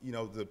so,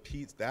 the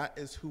piece, that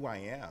is who I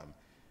am.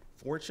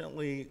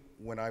 Fortunately,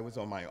 when I was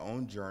on my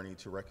own journey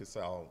to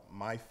reconcile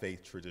my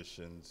faith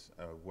traditions,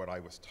 what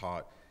I was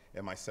taught,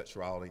 and my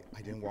sexuality,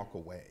 I didn't walk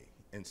away.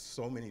 And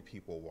so many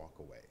people walk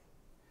away.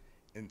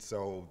 And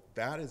so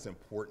that is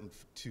important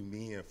to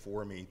me and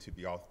for me to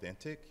be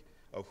authentic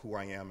of who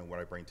I am and what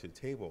I bring to the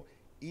table,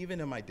 even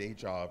in my day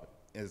job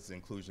as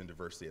inclusion and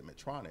diversity at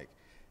Medtronic.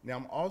 Now,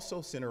 I'm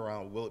also centered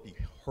around, will it be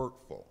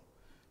hurtful?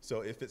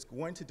 So if it's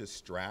going to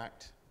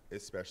distract,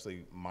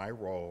 especially my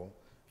role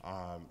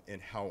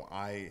and how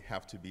I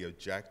have to be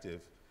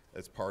objective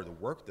as part of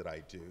the work that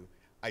I do,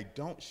 I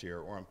don't share,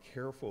 or I'm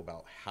careful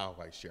about how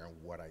I share and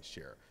what I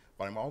share.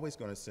 But I'm always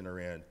going to center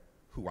in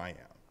who I am.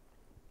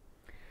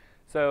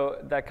 So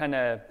that kind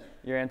of,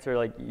 your answer,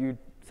 like, you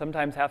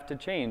sometimes have to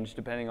change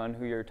depending on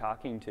who you're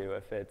talking to.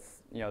 If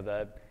it's,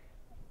 the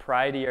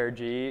Pride ERG,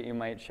 you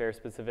might share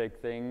specific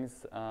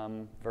things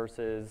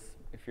versus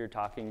if you're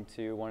talking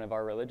to one of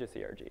our religious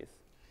ERGs.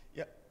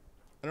 Yeah,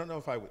 I don't know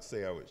if I would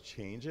say I would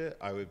change it.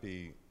 I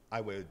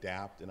would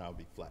adapt and I would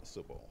be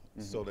flexible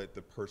so that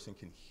the person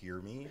can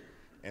hear me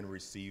and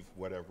receive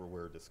whatever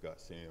we're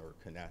discussing or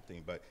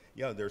connecting. But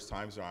yeah, there's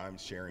times where I'm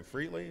sharing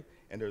freely,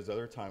 and there's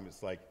other times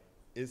it's like,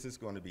 is this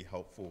going to be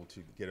helpful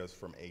to get us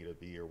from A to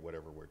B or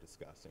whatever we're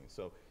discussing?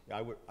 So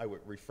yeah, I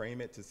would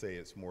reframe it to say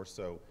it's more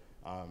so,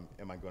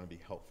 am I going to be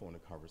helpful in the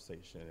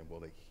conversation, and will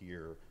they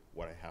hear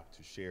what I have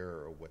to share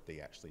or what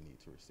they actually need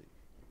to receive?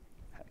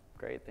 Okay,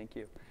 great, thank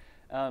you.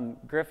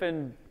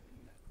 Griffin,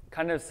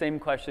 kind of same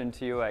question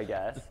to you, I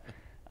guess.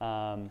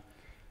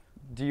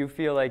 Do you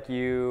feel like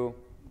you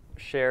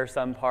share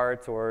some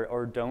parts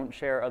or don't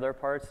share other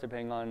parts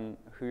depending on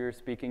who you're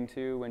speaking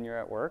to when you're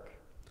at work?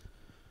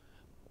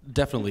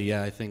 Definitely,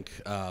 yeah. I think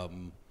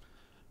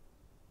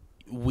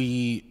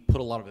we put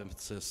a lot of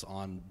emphasis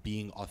on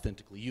being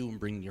authentically you and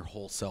bringing your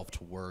whole self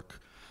to work.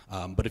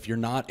 But if you're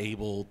not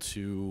able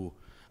to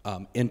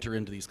enter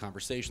into these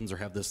conversations or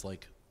have this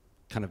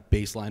kind of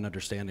baseline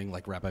understanding,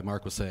 like Rabbi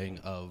Mark was saying,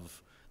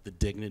 of the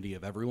dignity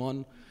of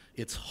everyone,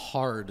 it's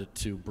hard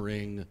to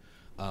bring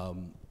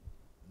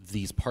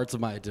these parts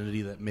of my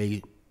identity that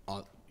may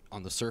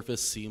on the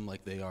surface seem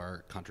like they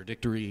are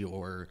contradictory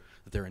or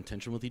that they're in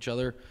tension with each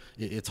other.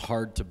 It's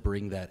hard to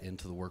bring that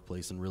into the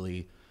workplace and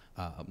really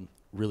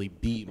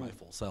be my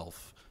full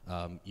self.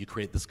 You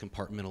create this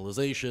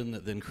compartmentalization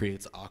that then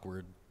creates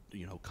awkward,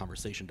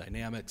 conversation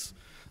dynamics.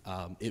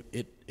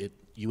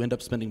 You end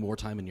up spending more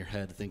time in your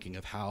head thinking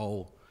of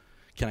how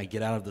can I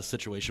get out of this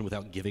situation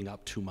without giving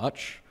up too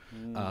much.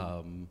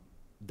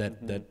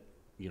 That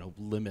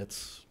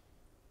limits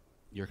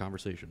your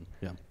conversation.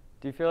 Yeah.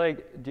 Do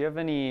you have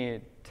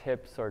any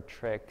tips or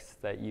tricks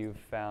that you've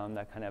found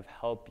that kind of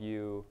help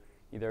you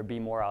either be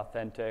more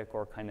authentic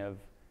or kind of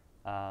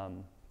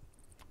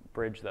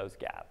bridge those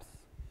gaps?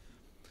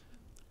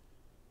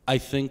 I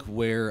think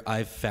where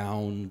I've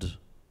found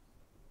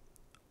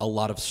a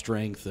lot of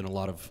strength and a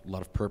lot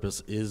of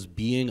purpose is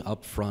being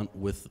upfront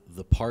with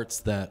the parts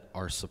that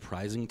are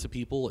surprising to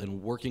people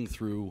and working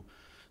through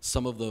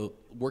some of the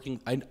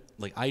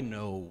I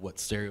know what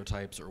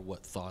stereotypes or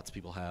what thoughts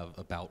people have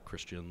about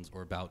Christians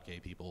or about gay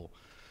people,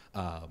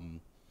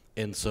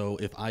 and so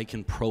if I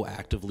can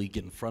proactively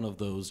get in front of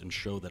those and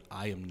show that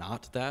I am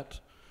not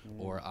that,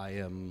 or I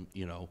am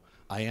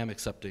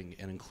accepting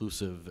and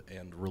inclusive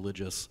and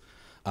religious.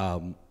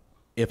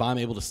 If I'm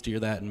able to steer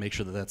that and make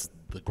sure that that's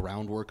the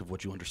groundwork of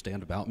what you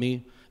understand about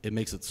me, it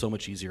makes it so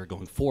much easier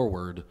going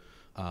forward,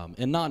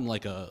 and not in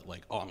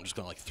oh, I'm just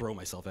gonna throw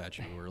myself at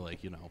you, or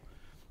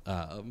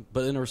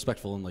but in a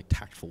respectful and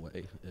tactful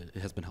way.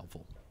 It has been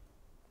helpful.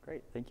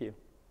 Great, thank you.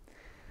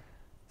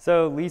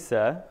 So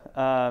Lisa,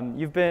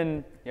 you've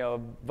been a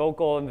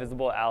vocal and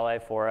visible ally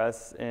for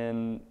us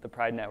in the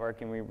Pride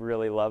Network, and we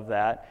really love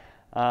that.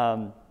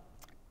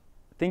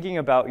 Thinking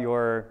about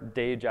your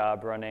day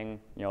job running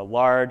a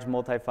large,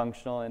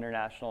 multifunctional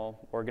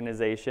international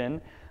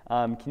organization,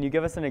 can you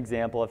give us an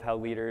example of how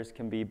leaders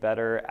can be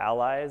better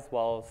allies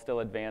while still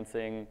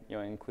advancing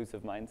an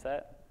inclusive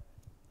mindset?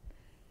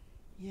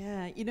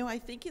 Yeah, I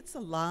think it's a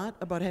lot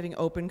about having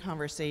open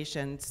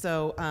conversations.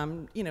 So,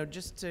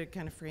 just to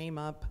kind of frame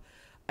up,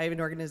 I have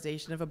an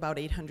organization of about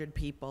 800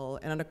 people,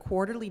 and on a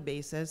quarterly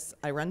basis,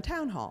 I run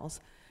town halls.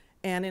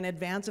 And in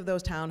advance of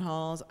those town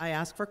halls, I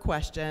ask for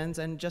questions,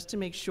 and just to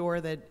make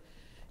sure that,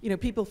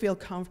 people feel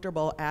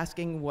comfortable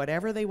asking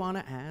whatever they want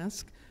to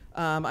ask,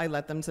 I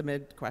let them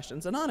submit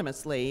questions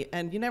anonymously.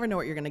 And you never know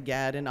what you're going to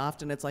get, and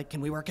often it's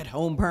can we work at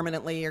home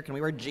permanently, or can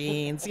we wear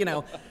jeans,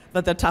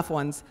 but the tough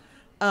ones.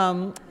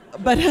 But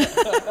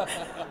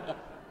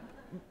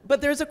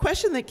there's a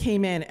question that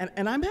came in,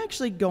 and I'm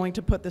actually going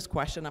to put this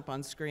question up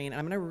on screen, and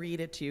I'm going to read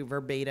it to you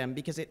verbatim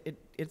because it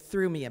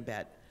threw me a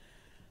bit.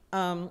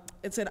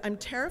 It said, "I'm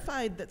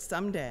terrified that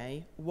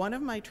someday one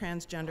of my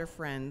transgender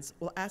friends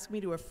will ask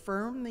me to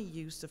affirm the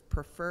use of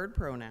preferred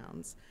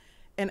pronouns,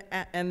 and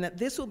that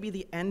this will be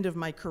the end of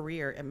my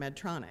career at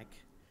Medtronic.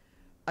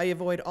 I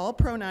avoid all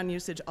pronoun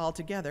usage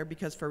altogether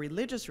because for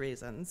religious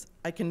reasons,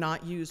 I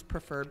cannot use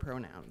preferred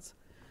pronouns.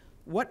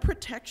 What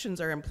protections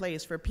are in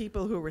place for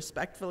people who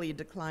respectfully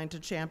decline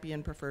to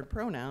champion preferred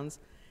pronouns?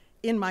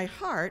 In my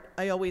heart,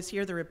 I always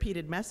hear the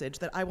repeated message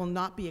that I will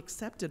not be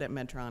accepted at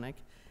Medtronic.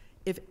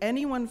 If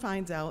anyone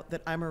finds out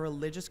that I'm a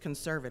religious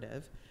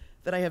conservative,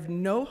 that I have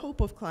no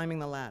hope of climbing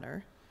the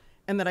ladder,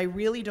 and that I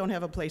really don't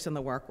have a place in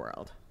the work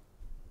world."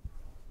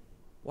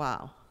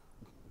 Wow.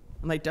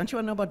 I'm don't you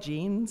want to know about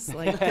jeans?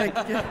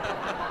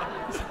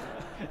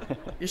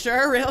 You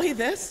sure, really,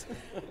 this?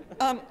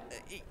 So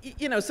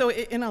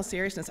in all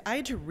seriousness, I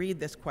had to read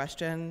this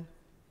question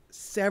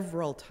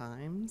several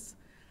times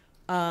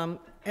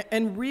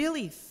and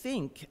really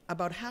think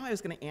about how I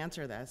was going to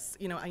answer this.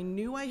 I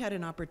knew I had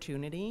an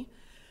opportunity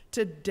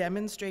to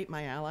demonstrate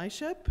my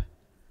allyship,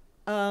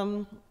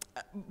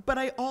 but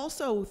I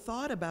also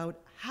thought about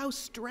how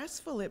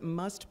stressful it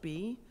must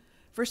be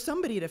for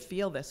somebody to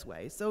feel this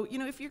way. So,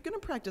 if you're going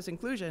to practice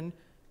inclusion,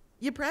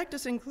 you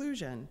practice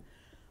inclusion.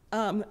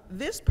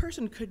 This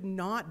person could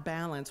not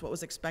balance what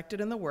was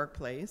expected in the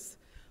workplace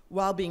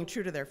while being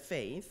true to their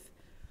faith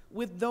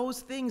with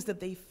those things that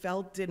they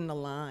felt didn't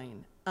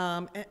align.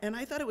 And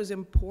I thought it was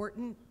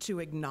important to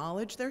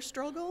acknowledge their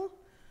struggle,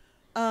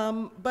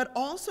 but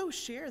also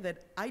share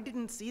that I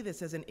didn't see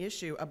this as an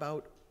issue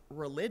about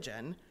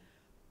religion.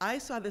 I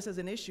saw this as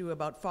an issue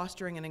about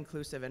fostering an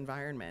inclusive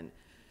environment.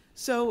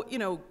 So,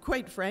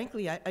 quite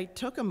frankly, I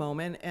took a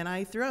moment and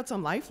I threw out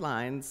some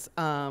lifelines.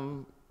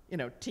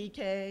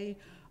 TK,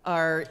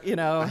 or,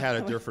 I had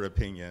a different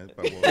opinion,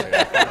 but we'll say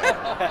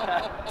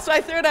that. So I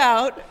threw it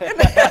out.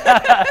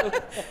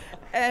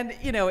 And,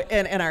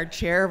 and our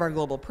chair of our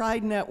Global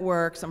Pride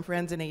Network, some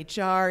friends in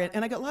HR,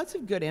 and I got lots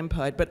of good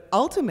input, but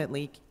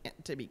ultimately,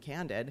 to be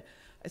candid,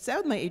 I sat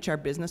with my HR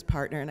business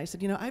partner and I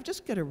said, I've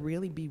just got to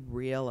really be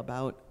real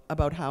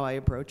about how I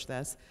approach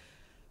this.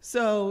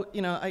 So,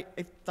 I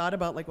thought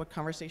about what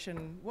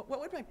conversation, what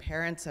would my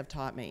parents have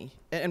taught me?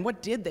 And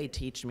what did they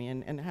teach me,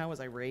 and how was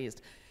I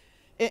raised?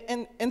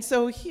 And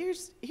so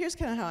here's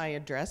kind of how I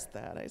addressed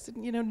that. I said,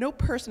 no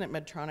person at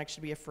Medtronic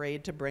should be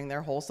afraid to bring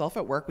their whole self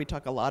at work. We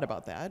talk a lot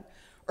about that.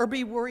 Or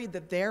be worried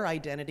that their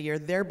identity or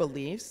their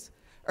beliefs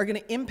are going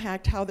to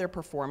impact how their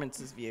performance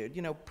is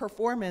viewed.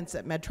 Performance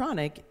at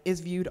Medtronic is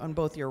viewed on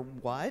both your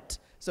what,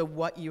 so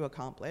what you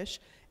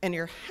accomplish, and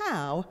your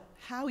how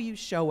you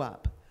show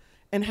up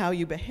and how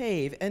you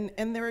behave.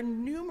 And there are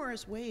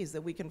numerous ways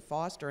that we can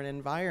foster an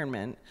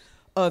environment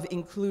of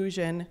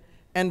inclusion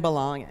and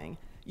belonging.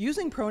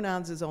 Using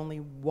pronouns is only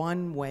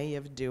one way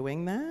of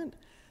doing that.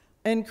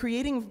 And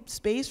creating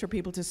space for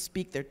people to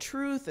speak their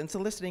truth and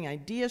soliciting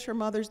ideas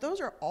from others,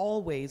 those are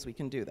all ways we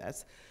can do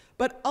this.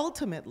 But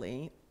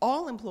ultimately,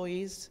 all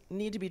employees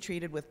need to be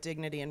treated with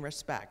dignity and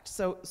respect.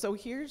 So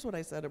here's what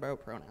I said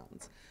about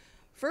pronouns.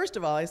 First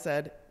of all, I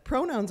said,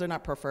 pronouns are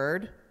not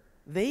preferred,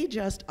 they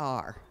just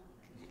are.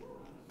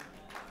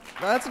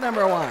 That's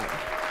number one.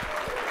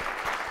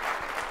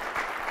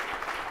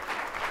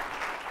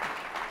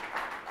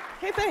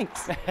 Hey,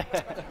 thanks.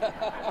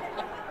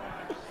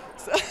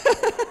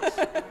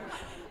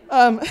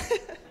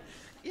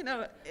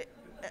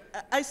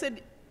 I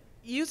said,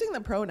 using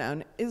the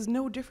pronoun is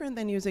no different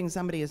than using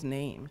somebody's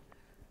name.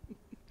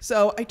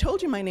 So I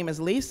told you my name is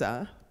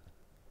Lisa.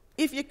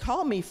 If you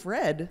call me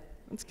Fred,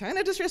 it's kind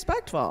of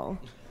disrespectful.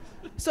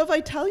 So if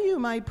I tell you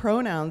my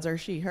pronouns are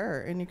she,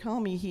 her, and you call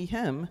me he,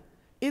 him,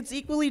 it's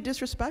equally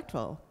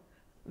disrespectful.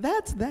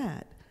 That's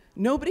that.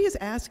 Nobody is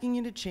asking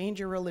you to change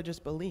your religious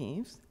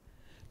beliefs.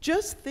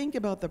 Just think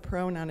about the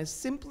pronoun as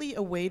simply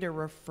a way to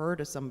refer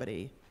to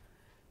somebody,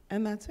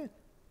 and that's it.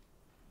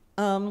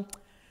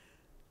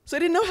 So I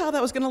didn't know how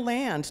that was going to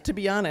land, to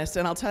be honest,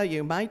 and I'll tell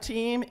you, my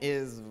team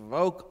is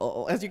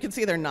vocal. As you can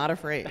see, they're not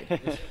afraid.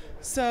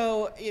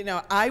 So,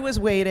 I was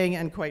waiting,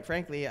 and quite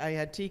frankly, I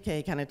had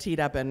TK kind of teed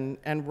up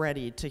and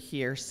ready to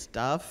hear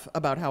stuff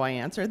about how I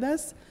answered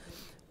this.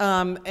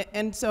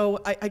 And so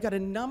I got a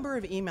number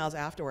of emails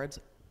afterwards,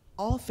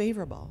 all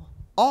favorable,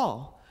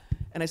 all.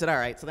 And I said, all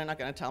right, so they're not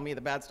going to tell me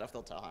the bad stuff,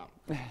 they'll tell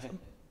him.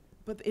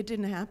 But it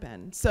didn't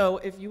happen. So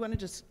if you want to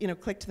just,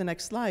 click to the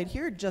next slide,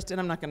 here just, and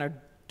I'm not going to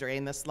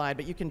drain this slide,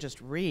 but you can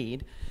just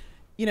read,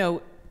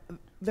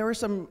 there were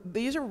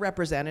these are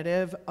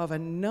representative of a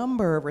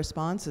number of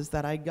responses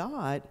that I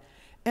got,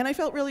 and I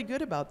felt really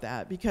good about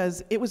that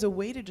because it was a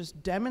way to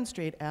just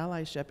demonstrate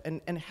allyship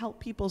and help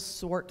people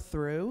sort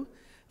through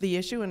the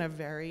issue in a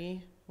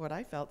very, what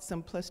I felt,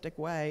 simplistic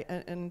way,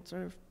 and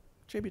sort of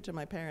tribute to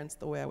my parents,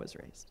 the way I was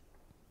raised.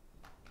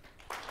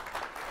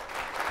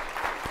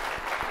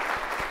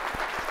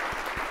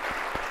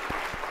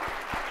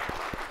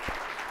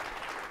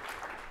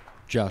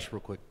 Josh, real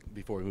quick,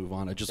 before we move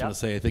on, I just want to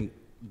say I think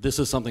this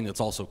is something that's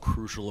also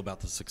crucial about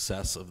the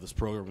success of this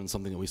program, and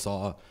something that we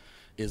saw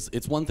is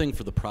it's one thing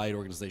for the Pride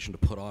organization to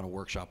put on a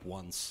workshop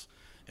once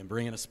and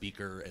bring in a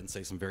speaker and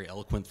say some very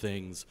eloquent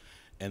things,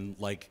 and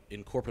like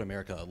in corporate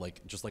America,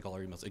 just like all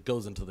our emails, it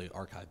goes into the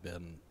archive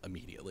bin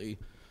immediately.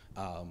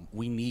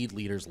 We need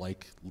leaders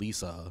like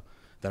Lisa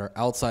that are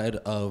outside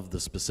of the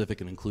specific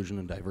and inclusion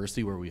and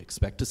diversity where we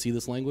expect to see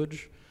this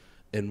language,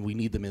 and we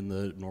need them in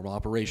the normal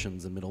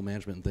operations and middle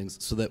management and things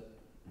so that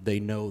they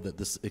know that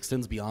this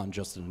extends beyond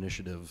just an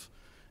initiative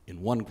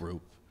in one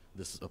group.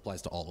 This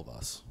applies to all of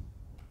us.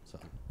 So,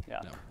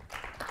 yeah.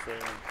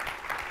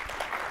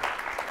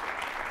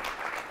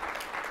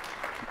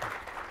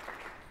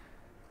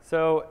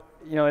 So,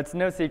 it's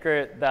no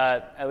secret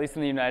that, at least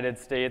in the United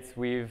States,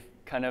 we've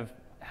kind of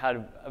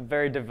had a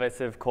very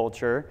divisive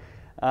culture.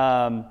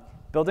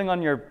 Building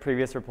on your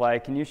previous reply,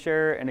 can you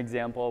share an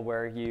example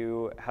where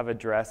you have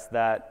addressed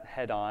that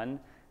head on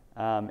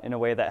in a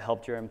way that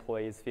helped your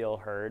employees feel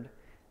heard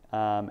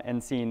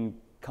and seen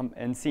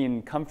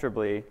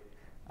comfortably,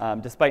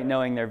 despite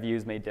knowing their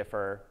views may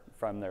differ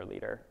from their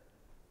leader?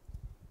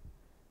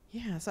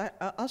 Yes,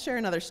 I'll share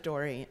another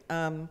story.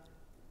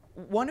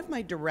 One of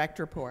my direct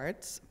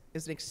reports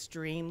is an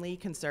extremely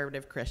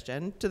conservative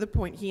Christian, to the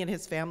point he and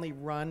his family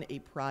run a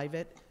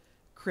private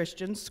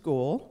Christian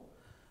school.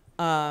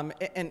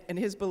 And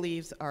his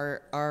beliefs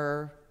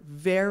are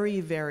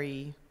very,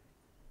 very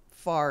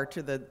far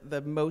to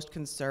the most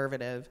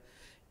conservative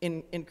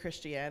in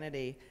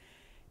Christianity.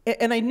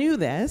 And I knew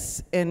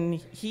this, and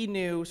he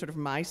knew sort of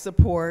my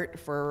support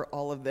for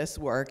all of this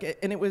work,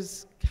 and it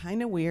was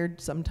kind of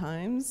weird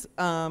sometimes.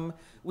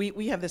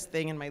 We have this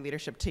thing in my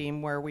leadership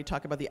team where we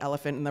talk about the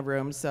elephant in the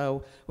room,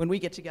 so when we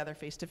get together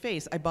face to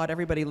face, I bought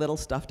everybody little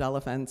stuffed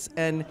elephants,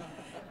 and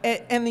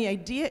the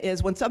idea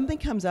is when something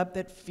comes up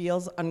that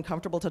feels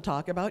uncomfortable to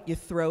talk about, you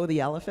throw the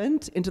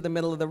elephant into the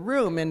middle of the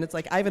room, and it's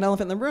like, I have an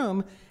elephant in the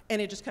room,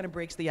 and it just kind of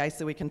breaks the ice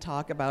so we can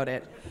talk about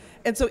it.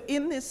 And so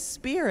in this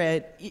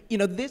spirit,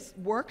 this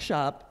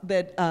workshop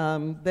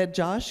that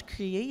Josh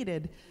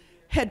created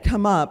had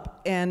come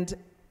up, and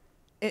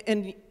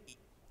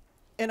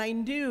I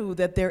knew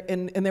that there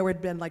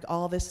had been like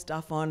all this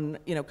stuff on,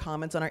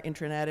 comments on our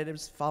intranet, and it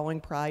was following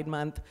Pride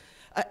Month.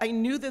 I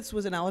knew this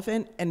was an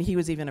elephant, and he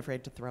was even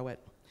afraid to throw it.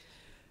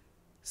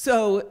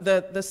 So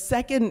the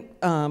second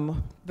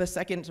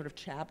sort of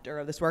chapter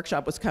of this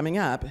workshop was coming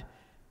up,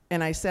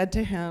 and I said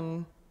to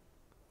him,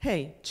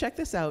 hey, check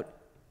this out.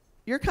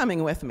 You're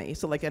coming with me.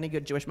 So like any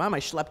good Jewish mom, I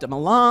schlepped him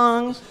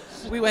along.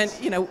 We went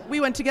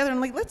together, and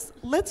I'm like,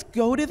 let's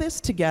go to this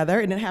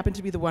together. And it happened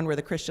to be the one where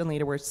the Christian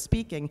leader was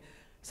speaking.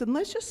 I said,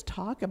 let's just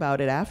talk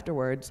about it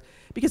afterwards,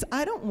 because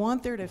I don't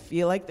want there to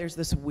feel like there's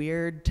this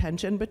weird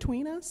tension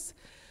between us.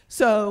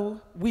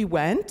 So we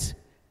went,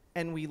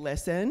 and we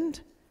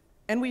listened,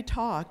 and we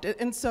talked.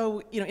 And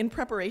so, in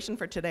preparation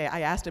for today,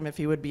 I asked him if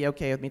he would be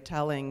okay with me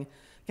telling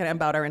kind of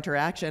about our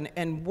interaction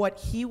and what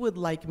he would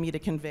like me to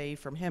convey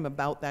from him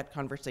about that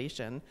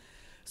conversation.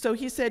 So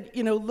he said,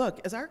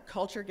 look, as our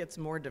culture gets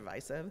more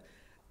divisive,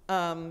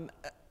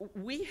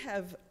 we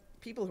have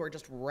people who are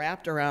just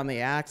wrapped around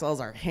the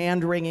axles, are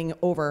hand-wringing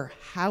over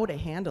how to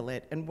handle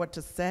it and what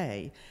to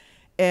say.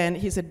 And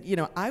he said,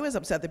 I was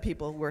upset that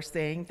people were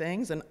saying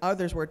things, and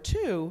others were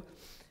too.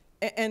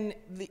 And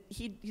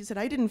he said,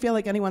 I didn't feel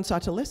like anyone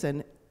sought to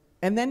listen.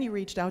 And then you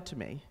reached out to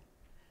me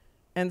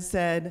and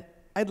said,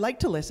 I'd like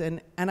to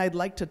listen, and I'd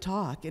like to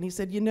talk. And he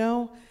said,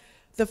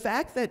 the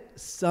fact that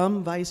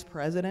some vice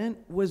president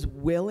was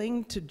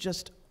willing to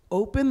just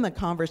open the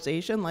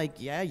conversation, like,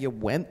 yeah, you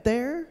went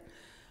there,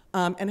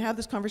 and have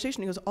this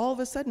conversation. He goes, all of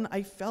a sudden,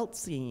 I felt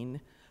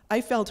seen.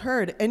 I felt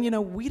heard. And,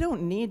 we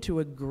don't need to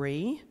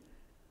agree,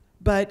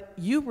 but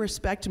you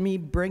respect me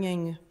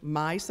bringing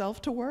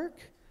myself to work.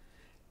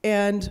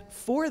 And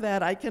for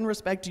that, I can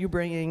respect you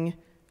bringing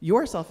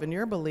yourself and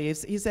your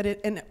beliefs. He said it,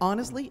 and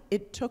honestly,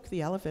 it took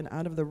the elephant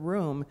out of the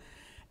room.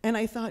 And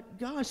I thought,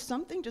 gosh,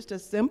 something just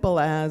as simple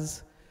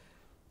as,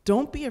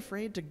 don't be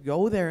afraid to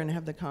go there and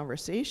have the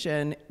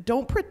conversation.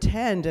 Don't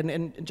pretend,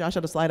 and Josh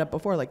had a slide up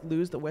before, like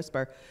lose the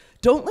whisper.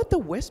 Don't let the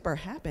whisper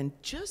happen.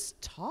 Just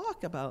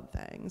talk about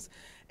things.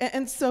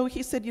 And so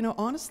he said,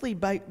 honestly,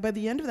 by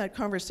the end of that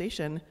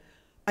conversation,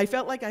 I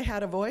felt like I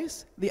had a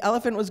voice, the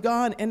elephant was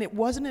gone, and it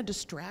wasn't a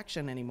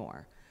distraction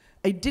anymore.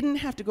 I didn't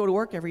have to go to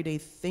work every day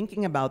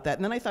thinking about that.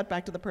 And then I thought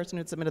back to the person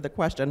who submitted the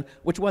question,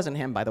 which wasn't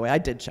him, by the way. I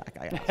did check.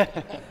 I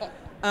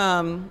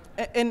asked.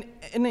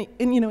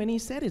 And he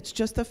said, it's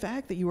just the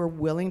fact that you were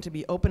willing to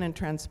be open and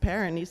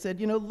transparent. And he said,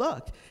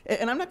 look,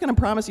 and I'm not going to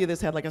promise you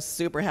this had like a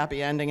super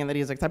happy ending and that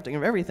he's accepting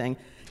of everything.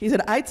 He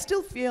said, I'd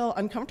still feel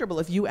uncomfortable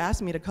if you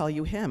asked me to call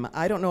you him.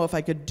 I don't know if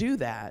I could do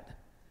that.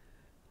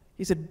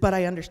 He said, but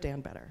I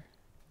understand better.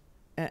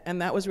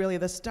 And that was really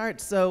the start.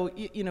 So,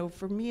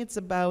 for me, it's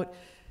about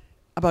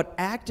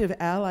active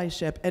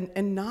allyship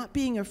and not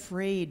being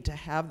afraid to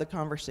have the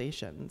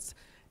conversations.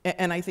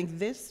 And I think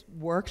this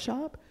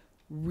workshop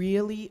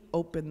really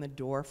opened the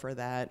door for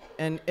that.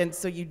 And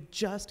so you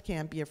just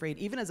can't be afraid.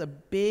 Even as a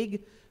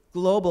big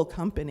global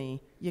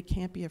company, you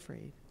can't be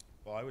afraid.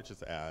 Well, I would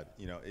just add,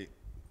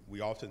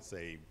 we often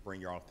say,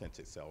 bring your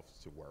authentic self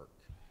to work.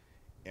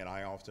 And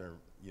I often,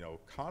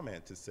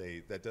 comment to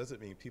say that doesn't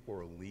mean people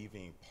are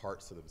leaving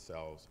parts of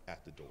themselves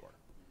at the door.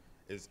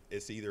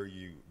 It's either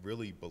you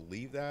really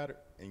believe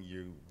that and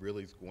you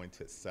really going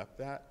to accept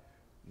that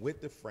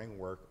with the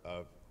framework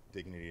of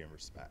dignity and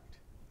respect.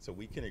 So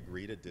we can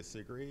agree to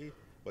disagree,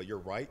 but your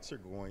rights are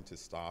going to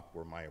stop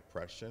where my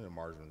oppression and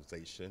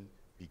marginalization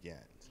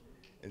begins.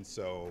 And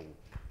so,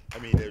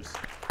 thank you.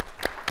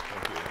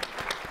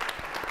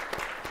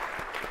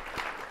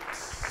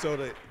 So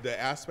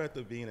the aspect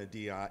of being a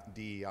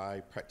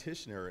DEI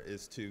practitioner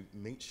is to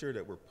make sure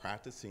that we're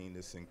practicing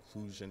this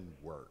inclusion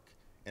work.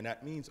 And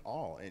that means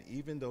all, and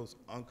even those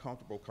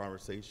uncomfortable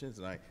conversations,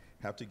 and I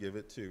have to give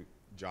it to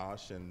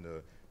Josh and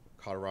the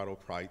Colorado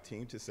Pride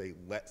team to say,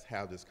 let's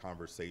have this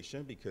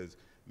conversation, because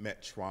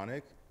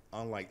Medtronic,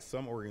 unlike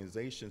some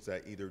organizations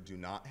that either do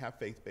not have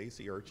faith-based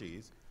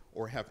ERGs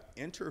or have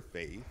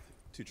interfaith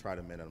to try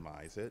to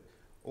minimize it,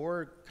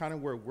 or kind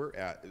of where we're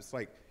at, it's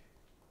like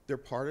they're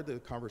part of the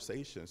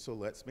conversation. So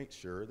let's make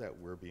sure that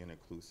we're being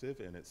inclusive,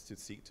 and it's to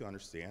seek to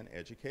understand,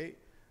 educate,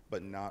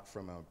 but not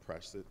from an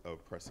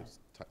oppressive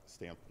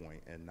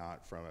standpoint, and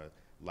not from a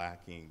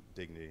lacking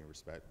dignity and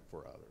respect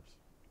for others.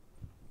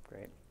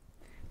 Great.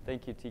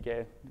 Thank you,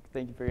 TK.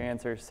 Thank you for your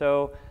answer.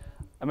 So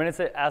I'm going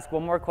to ask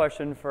one more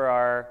question for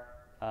our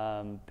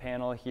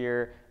panel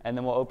here, and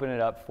then we'll open it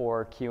up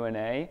for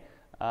Q&A.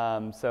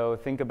 So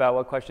think about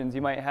what questions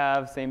you might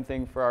have. Same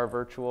thing for our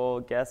virtual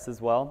guests as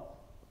well.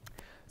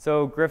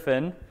 So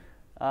Griffin,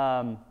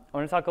 I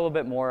want to talk a little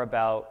bit more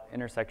about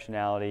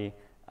intersectionality.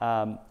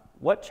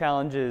 What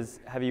challenges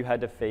have you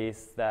had to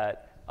face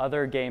that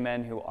other gay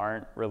men who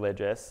aren't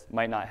religious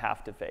might not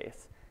have to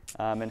face?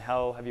 And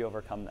how have you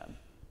overcome them?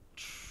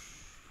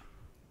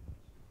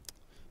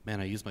 Man,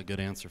 I used my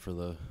good answer for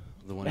the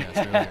one you asked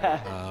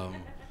earlier.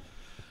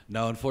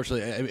 No,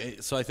 unfortunately,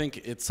 so I think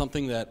it's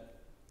something that,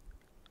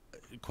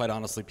 quite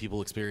honestly,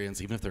 people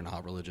experience even if they're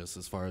not religious,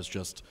 as far as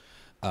just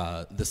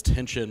this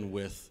tension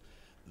with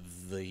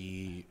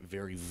the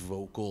very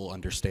vocal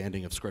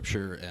understanding of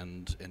Scripture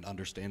and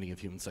understanding of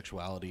human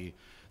sexuality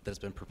that's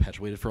been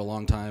perpetuated for a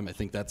long time. I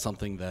think that's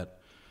something that,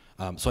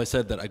 so I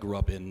said that I grew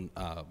up in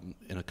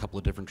a couple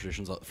of different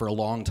traditions. For a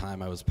long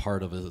time, I was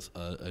part of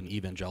an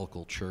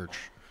evangelical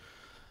church,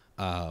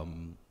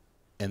 and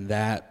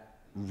that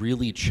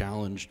really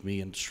challenged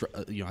me, and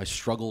I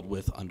struggled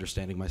with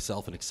understanding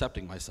myself and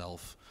accepting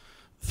myself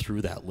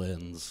through that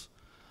lens.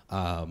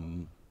 I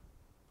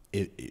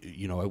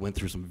went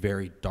through some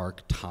very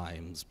dark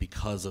times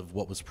because of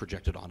what was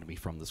projected onto me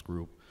from this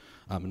group,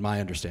 and my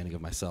understanding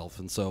of myself.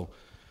 And so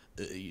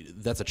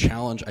that's a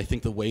challenge. I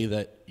think the way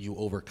that you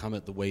overcome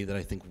it, the way that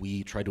I think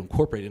we tried to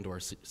incorporate into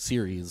our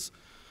series,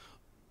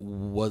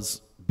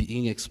 was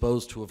being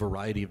exposed to a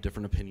variety of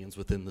different opinions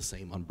within the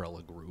same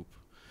umbrella group.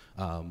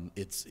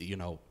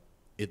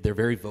 They're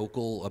very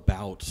vocal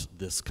about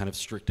this kind of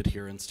strict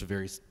adherence to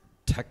very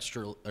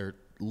textual or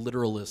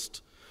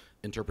literalist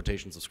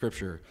interpretations of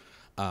Scripture.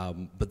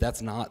 But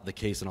that's not the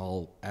case in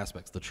all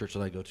aspects. The church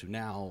that I go to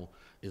now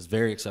is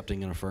very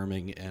accepting and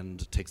affirming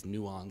and takes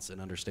nuance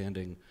and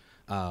understanding.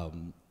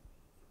 And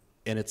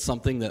it's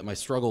something that my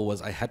struggle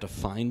was I had to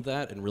find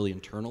that and really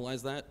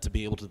internalize that to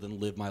be able to then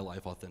live my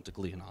life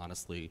authentically and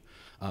honestly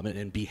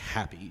and be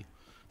happy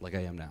like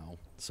I am now.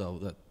 So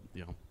that,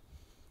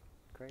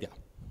 Great. Yeah.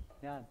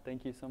 Yeah,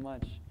 thank you so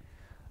much.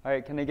 All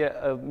right, can I get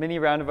a mini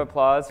round of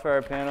applause for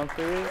our panel,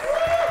 please?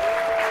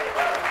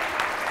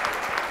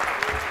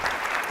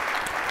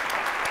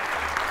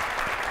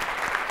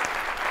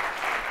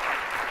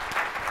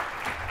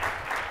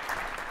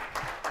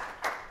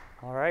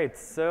 All right,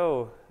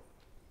 so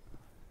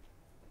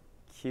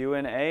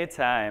Q&A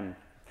time.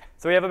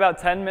 So we have about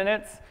 10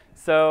 minutes.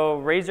 So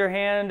raise your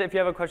hand if you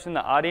have a question in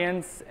the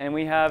audience, and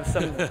we have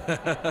some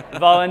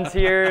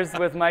volunteers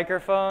with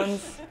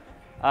microphones.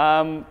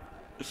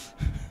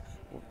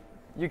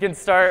 You can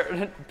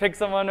pick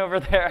someone over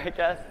there, I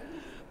guess.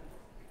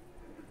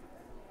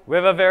 We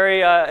have a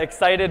very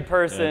excited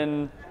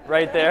person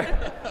right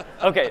there.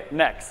 Okay,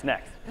 next.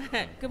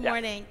 Good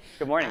morning.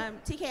 Good morning.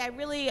 TK, I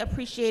really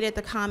appreciated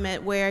the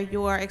comment where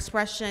your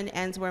expression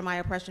ends where my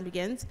oppression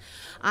begins.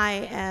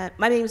 My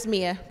name is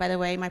Mia, by the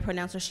way. My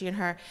pronouns are she and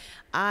her.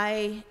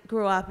 I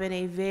grew up in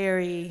a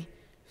very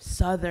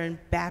Southern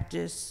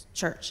Baptist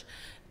church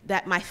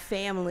that my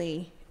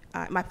family,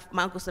 my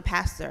uncle's a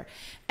pastor.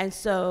 And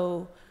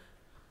so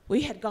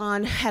we had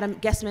a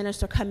guest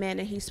minister come in,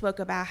 and he spoke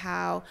about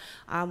how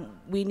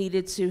we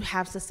needed to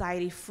have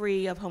society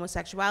free of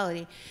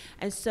homosexuality.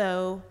 And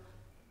so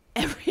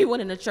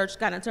everyone in the church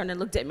kind of turned and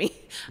looked at me,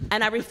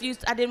 and I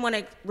didn't want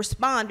to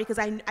respond because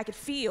I could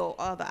feel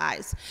all the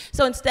eyes.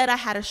 So instead I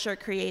had a shirt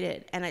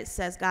created, and it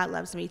says, God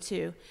loves me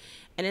too.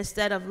 And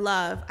instead of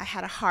love, I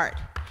had a heart,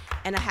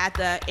 and I had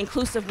the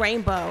inclusive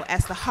rainbow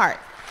as the heart.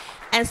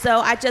 And so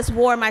I just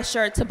wore my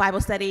shirt to Bible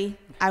study.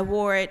 I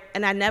wore it,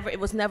 and it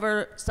was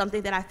never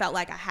something that I felt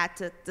like I had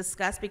to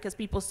discuss because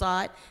people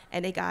saw it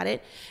and they got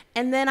it.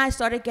 And then I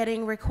started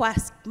getting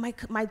requests. My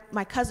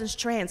cousin's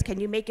trans. Can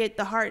you make it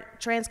the heart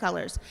trans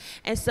colors?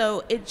 And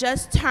so it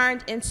just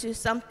turned into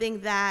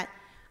something that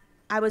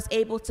I was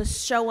able to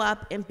show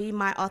up and be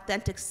my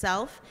authentic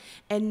self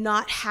and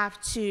not have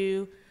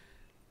to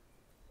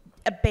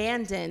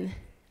abandon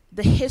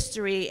the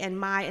history and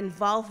my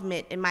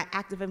involvement and my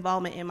active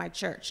involvement in my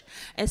church.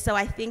 And so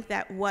I think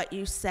that what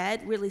you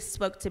said really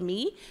spoke to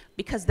me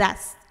because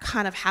that's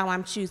kind of how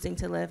I'm choosing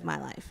to live my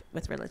life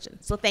with religion.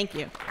 So thank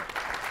you.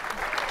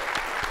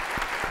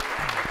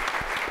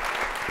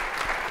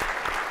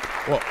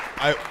 Well,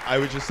 I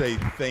would just say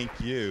thank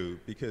you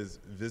because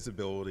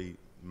visibility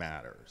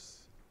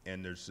matters.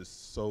 And there's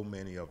just so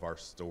many of our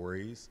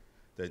stories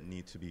that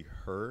need to be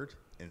heard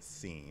and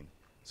seen.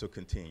 So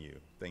continue.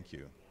 Thank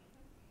you.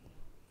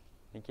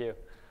 Thank you.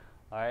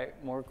 All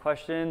right, more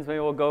questions? Maybe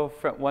we'll go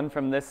one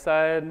from this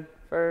side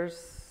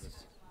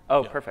first.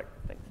 Oh, yeah. Perfect.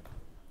 Thanks.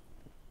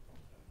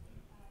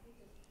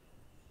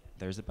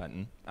 There's a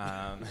button.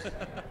 My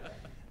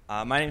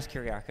name is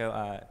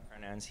Kiriako,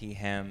 pronouns he,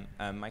 him.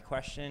 My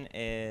question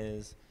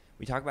is,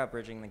 we talk about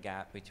bridging the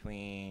gap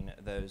between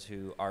those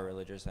who are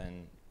religious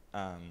and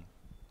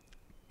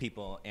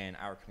people in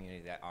our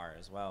community that are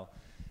as well.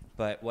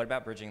 But what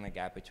about bridging the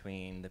gap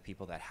between the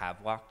people that have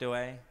walked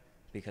away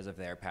because of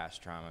their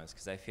past traumas?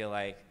 Because I feel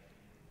like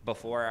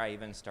before I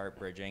even start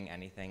bridging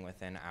anything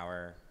within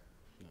our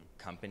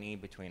company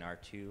between our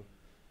two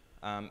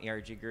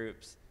ERG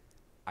groups,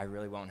 I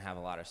really won't have a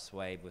lot of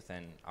sway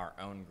within our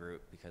own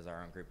group because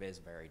our own group is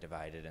very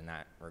divided in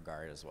that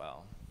regard as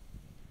well.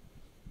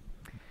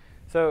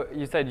 So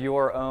you said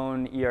your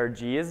own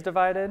ERG is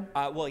divided?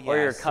 Well, yeah. Or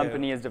your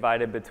company is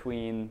divided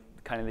between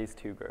kind of these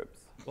two groups?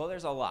 Well,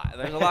 there's a lot.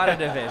 There's a lot of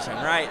division,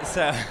 right?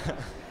 So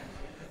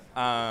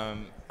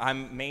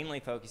I'm mainly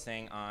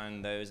focusing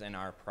on those in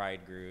our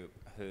Pride group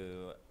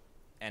who,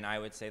 and I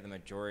would say the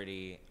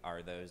majority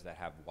are those that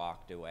have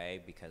walked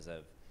away because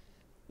of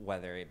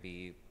whether it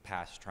be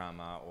past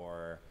trauma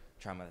or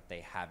trauma that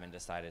they haven't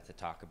decided to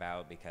talk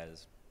about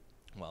because,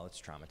 well, it's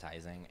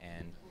traumatizing.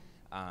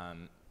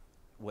 And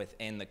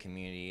within the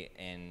community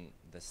in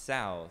the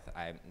South,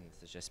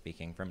 this is just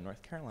speaking from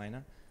North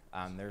Carolina,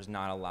 there's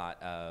not a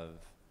lot of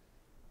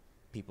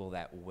people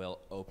that will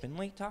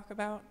openly talk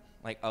about,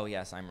 like, oh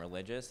yes, I'm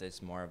religious.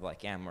 It's more of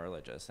like, yeah, I'm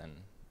religious, and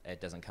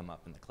it doesn't come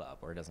up in the club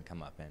or it doesn't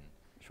come up in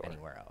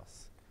anywhere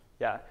else.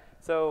 Yeah,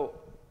 so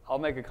I'll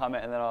make a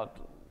comment and then I'll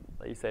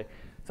let you say.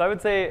 So I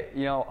would say,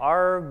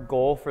 our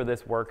goal for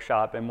this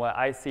workshop and what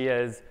I see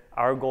as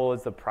our goal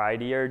as the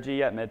Pride ERG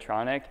at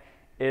Medtronic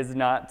is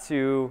not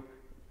to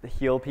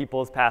heal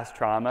people's past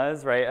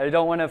traumas, right? I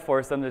don't want to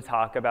force them to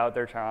talk about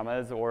their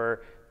traumas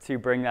or to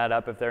bring that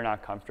up if they're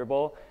not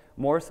comfortable.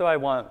 More so I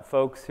want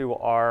folks who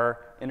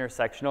are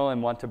intersectional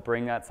and want to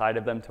bring that side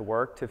of them to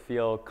work to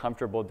feel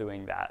comfortable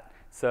doing that.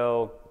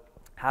 So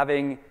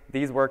having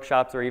these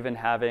workshops or even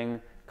having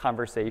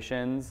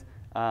conversations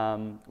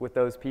with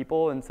those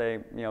people and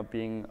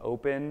being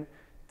open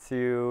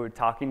to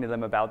talking to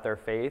them about their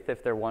faith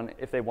if they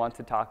want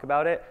to talk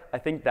about it, I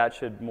think that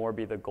should more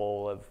be the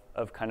goal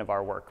of kind of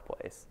our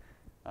workplace.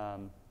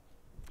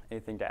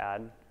 Anything to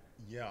add?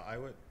 Yeah, I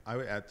would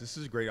add, this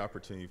is a great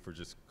opportunity for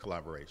just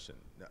collaboration.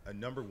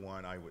 Number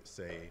one, I would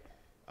say,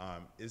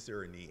 is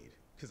there a need?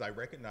 Because I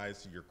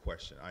recognize your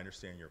question, I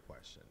understand your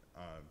question.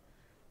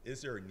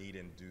 Is there a need,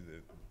 and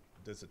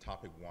does the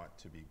topic want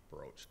to be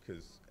broached?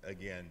 Because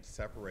again,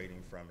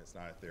 separating from it's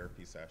not a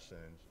therapy session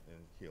and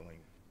healing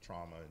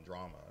trauma and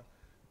drama,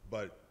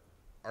 but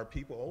are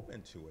people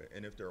open to it?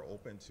 And if they're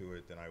open to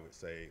it, then I would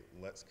say,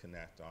 let's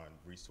connect on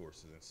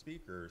resources and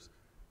speakers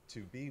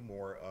to be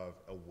more of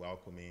a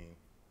welcoming,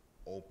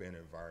 open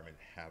environment,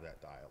 have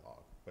that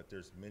dialogue. But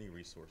there's many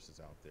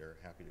resources out there,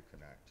 happy to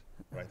connect.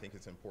 But I think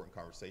it's an important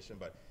conversation,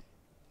 but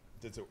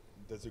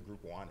does a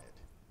group want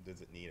it?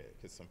 Does it need it?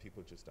 Because some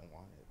people just don't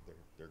want it.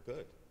 They're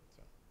good.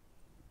 So.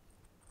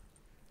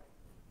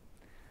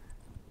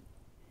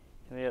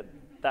 Can we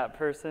get that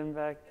person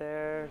back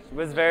there? She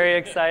was very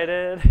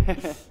excited.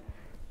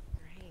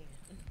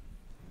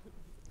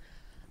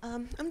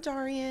 I'm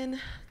Darian,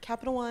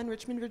 Capital One,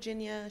 Richmond,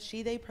 Virginia,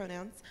 she, they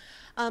pronouns.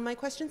 My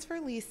question's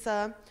for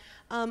Lisa.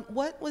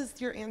 What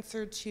was your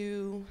answer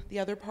to the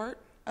other part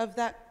of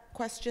that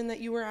question that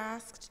you were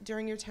asked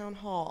during your town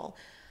hall?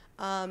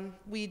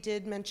 We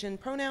did mention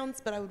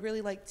pronouns, but I would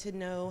really like to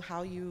know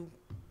how you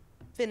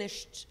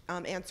finished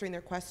answering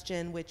their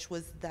question, which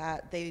was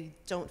that they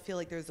don't feel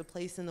like there's a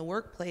place in the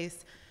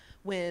workplace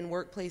when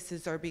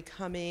workplaces are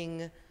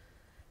becoming,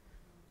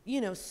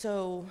 you know,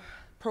 so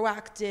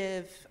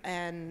proactive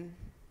and,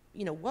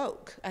 you know,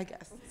 woke, I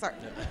guess. Sorry.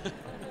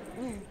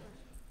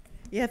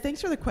 Yeah,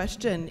 thanks for the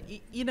question.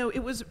 You know,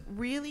 it was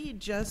really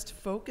just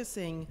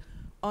focusing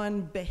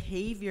on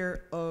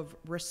behavior of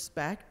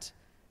respect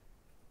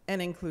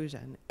and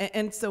inclusion.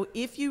 And so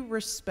if you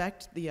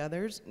respect the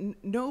others,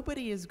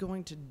 nobody is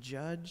going to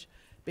judge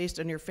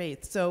based on your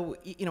faith. So,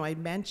 you know, I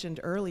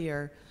mentioned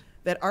earlier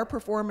that our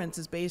performance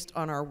is based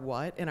on our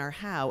what and our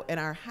how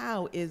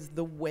is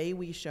the way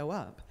we show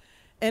up.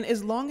 And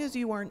as long as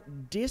you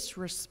aren't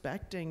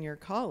disrespecting your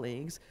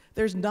colleagues,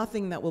 there's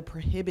nothing that will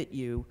prohibit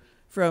you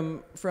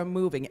from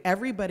moving.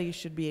 Everybody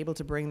should be able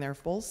to bring their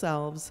full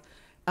selves,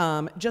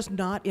 just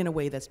not in a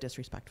way that's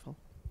disrespectful.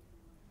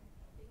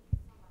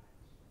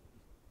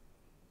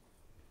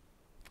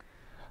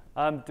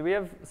 Do we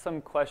have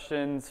some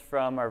questions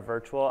from our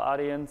virtual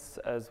audience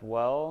as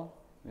well?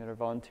 We had our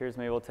volunteers.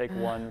 Maybe we'll take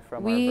one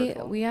from our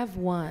virtual. We have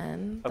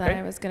one that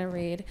I was going to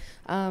read.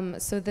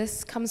 So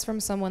this comes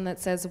from someone that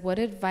says, what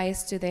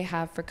advice do they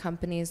have for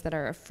companies that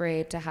are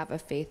afraid to have a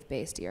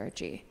faith-based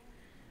ERG?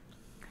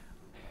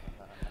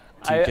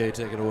 TK,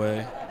 take it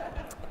away.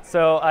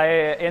 So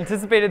I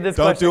anticipated this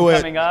question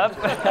coming up.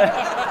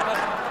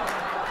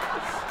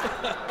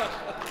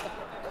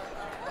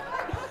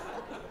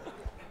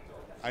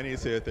 I need to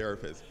see a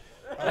therapist.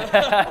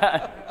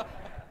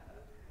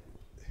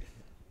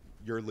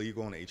 Your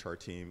legal and HR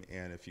team,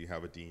 and if you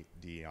have a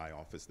DEI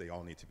office, they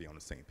all need to be on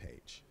the same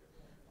page.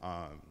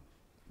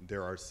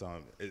 There are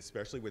some,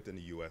 especially within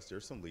the US,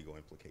 there's some legal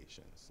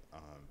implications.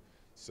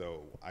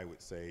 So I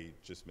would say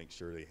just make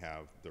sure they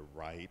have the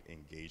right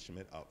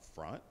engagement up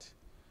front.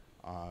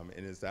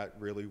 And is that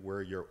really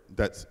where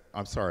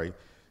I'm sorry.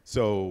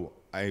 So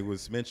I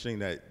was mentioning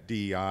that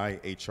DEI,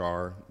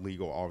 HR,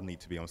 legal all need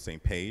to be on the same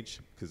page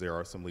because there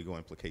are some legal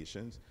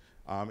implications.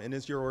 And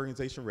is your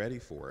organization ready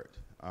for it?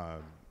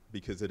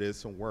 Because it is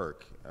some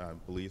work.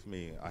 Believe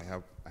me, I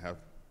have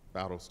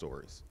battle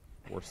stories,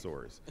 war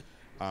stories.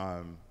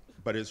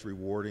 But it's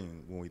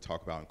rewarding when we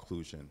talk about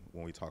inclusion,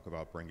 when we talk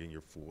about bringing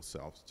your full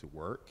selves to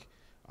work.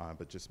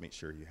 But just make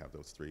sure you have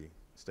those three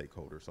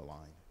stakeholders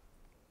aligned.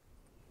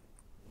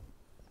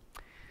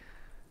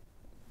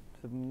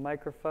 The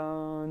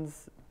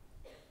microphones.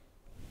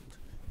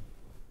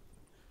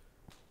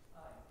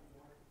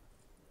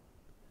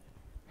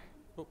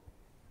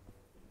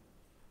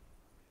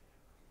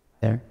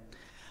 There.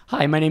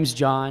 Hi, my name's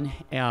John.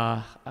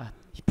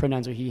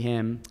 Pronouns are he,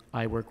 him.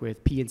 I work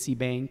with PNC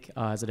Bank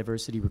as a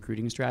diversity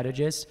recruiting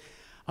strategist.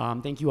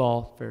 Thank you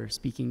all for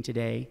speaking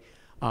today.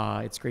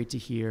 It's great to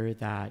hear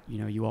that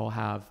you all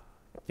have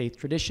faith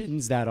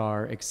traditions that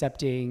are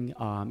accepting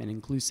and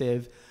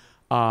inclusive.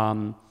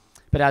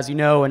 But as you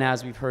know, and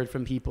as we've heard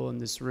from people in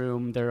this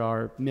room, there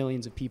are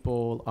millions of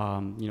people,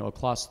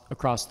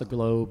 across the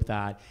globe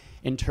that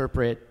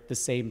interpret the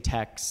same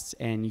texts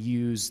and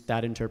use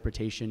that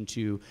interpretation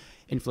to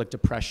inflict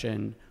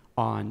oppression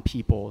on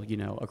people,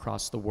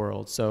 across the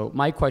world. So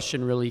my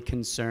question really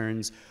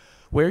concerns,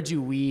 where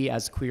do we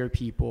as queer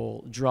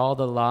people draw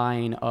the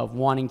line of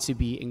wanting to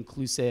be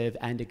inclusive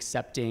and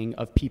accepting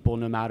of people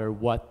no matter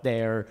what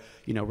their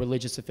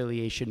religious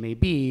affiliation may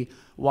be,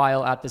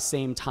 while at the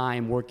same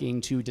time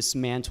working to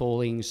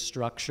dismantling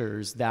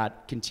structures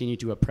that continue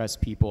to oppress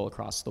people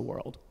across the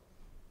world?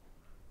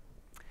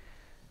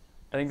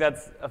 I think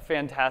that's a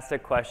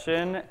fantastic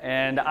question,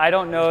 and I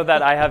don't know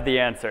that I have the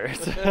answers.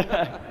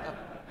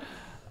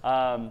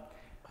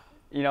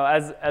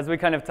 As we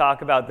kind of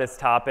talk about this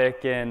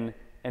topic and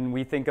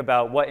we think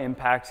about what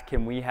impact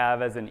can we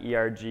have as an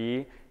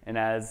ERG and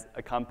as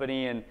a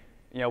company, and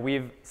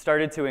we've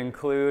started to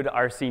include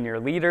our senior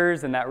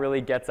leaders, and that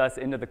really gets us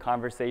into the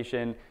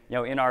conversation,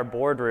 in our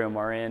boardroom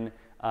or in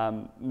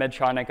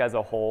Medtronic as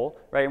a whole,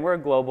 right? And we're a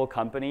global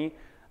company,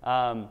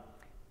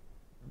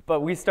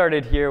 but we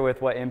started here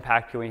with what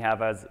impact can we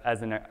have as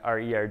our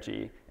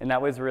ERG, and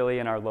that was really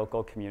in our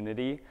local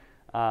community.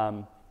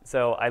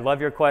 So I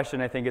love your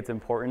question. I think it's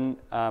important.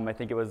 I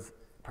think it was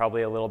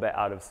probably a little bit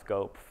out of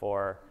scope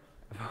for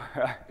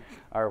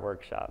our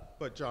workshop.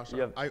 But Josh,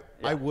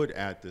 I would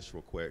add this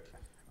real quick.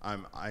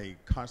 I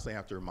constantly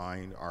have to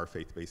remind our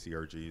faith-based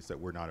ERGs that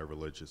we're not a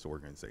religious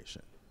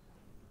organization.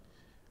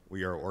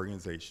 We are an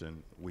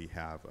organization, we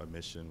have a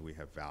mission, we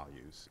have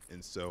values.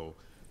 And so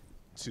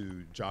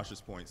to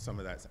Josh's point, some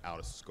of that's out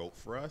of scope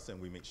for us,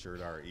 and we make sure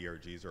that our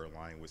ERGs are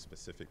aligned with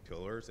specific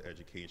pillars: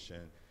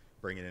 education,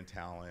 bringing in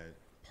talent,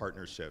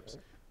 partnerships.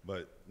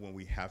 But when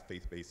we have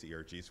faith-based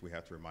ERGs, we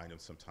have to remind them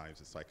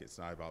sometimes it's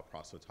not about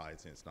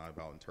proselytizing, it's not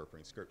about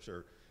interpreting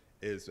scripture,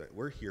 is that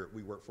we're here,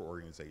 we work for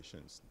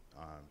organizations.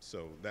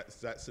 So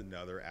that's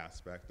another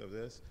aspect of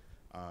this.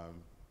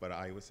 But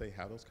I would say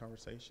have those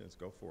conversations,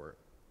 go for it.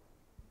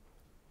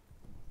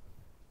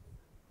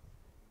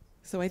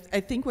 So I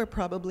think we're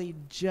probably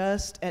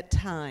just at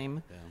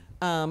time,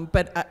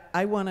 but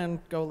I want to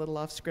go a little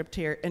off script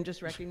here and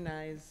just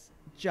recognize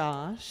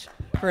Josh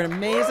for an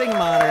amazing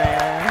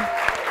moderator.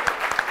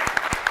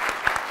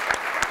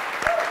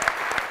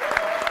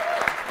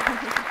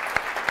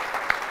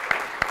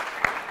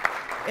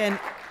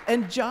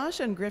 And Josh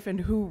and Griffin,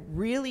 who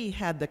really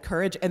had the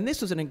courage, and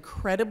this was an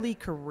incredibly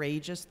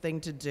courageous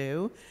thing to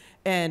do.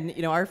 And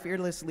our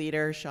fearless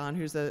leader, Sean,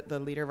 who's the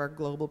leader of our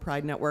Global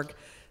Pride Network,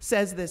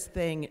 says this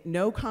thing: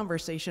 no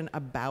conversation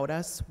about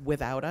us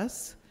without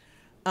us.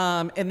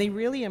 And they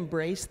really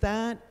embraced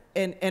that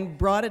and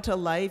brought it to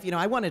life.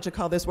 I wanted to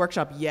call this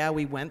workshop, Yeah,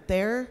 We Went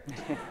There.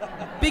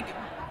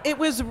 It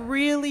was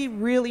really,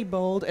 really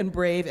bold and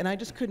brave, and I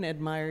just couldn't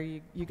admire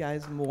you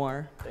guys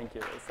more. Thank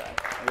you, Lisa.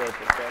 I really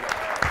appreciate it.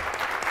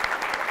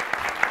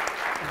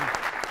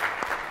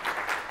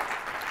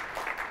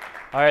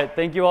 All right,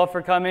 thank you all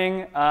for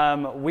coming.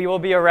 We will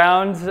be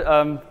around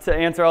to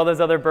answer all those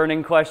other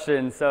burning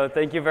questions, so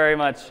thank you very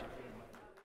much.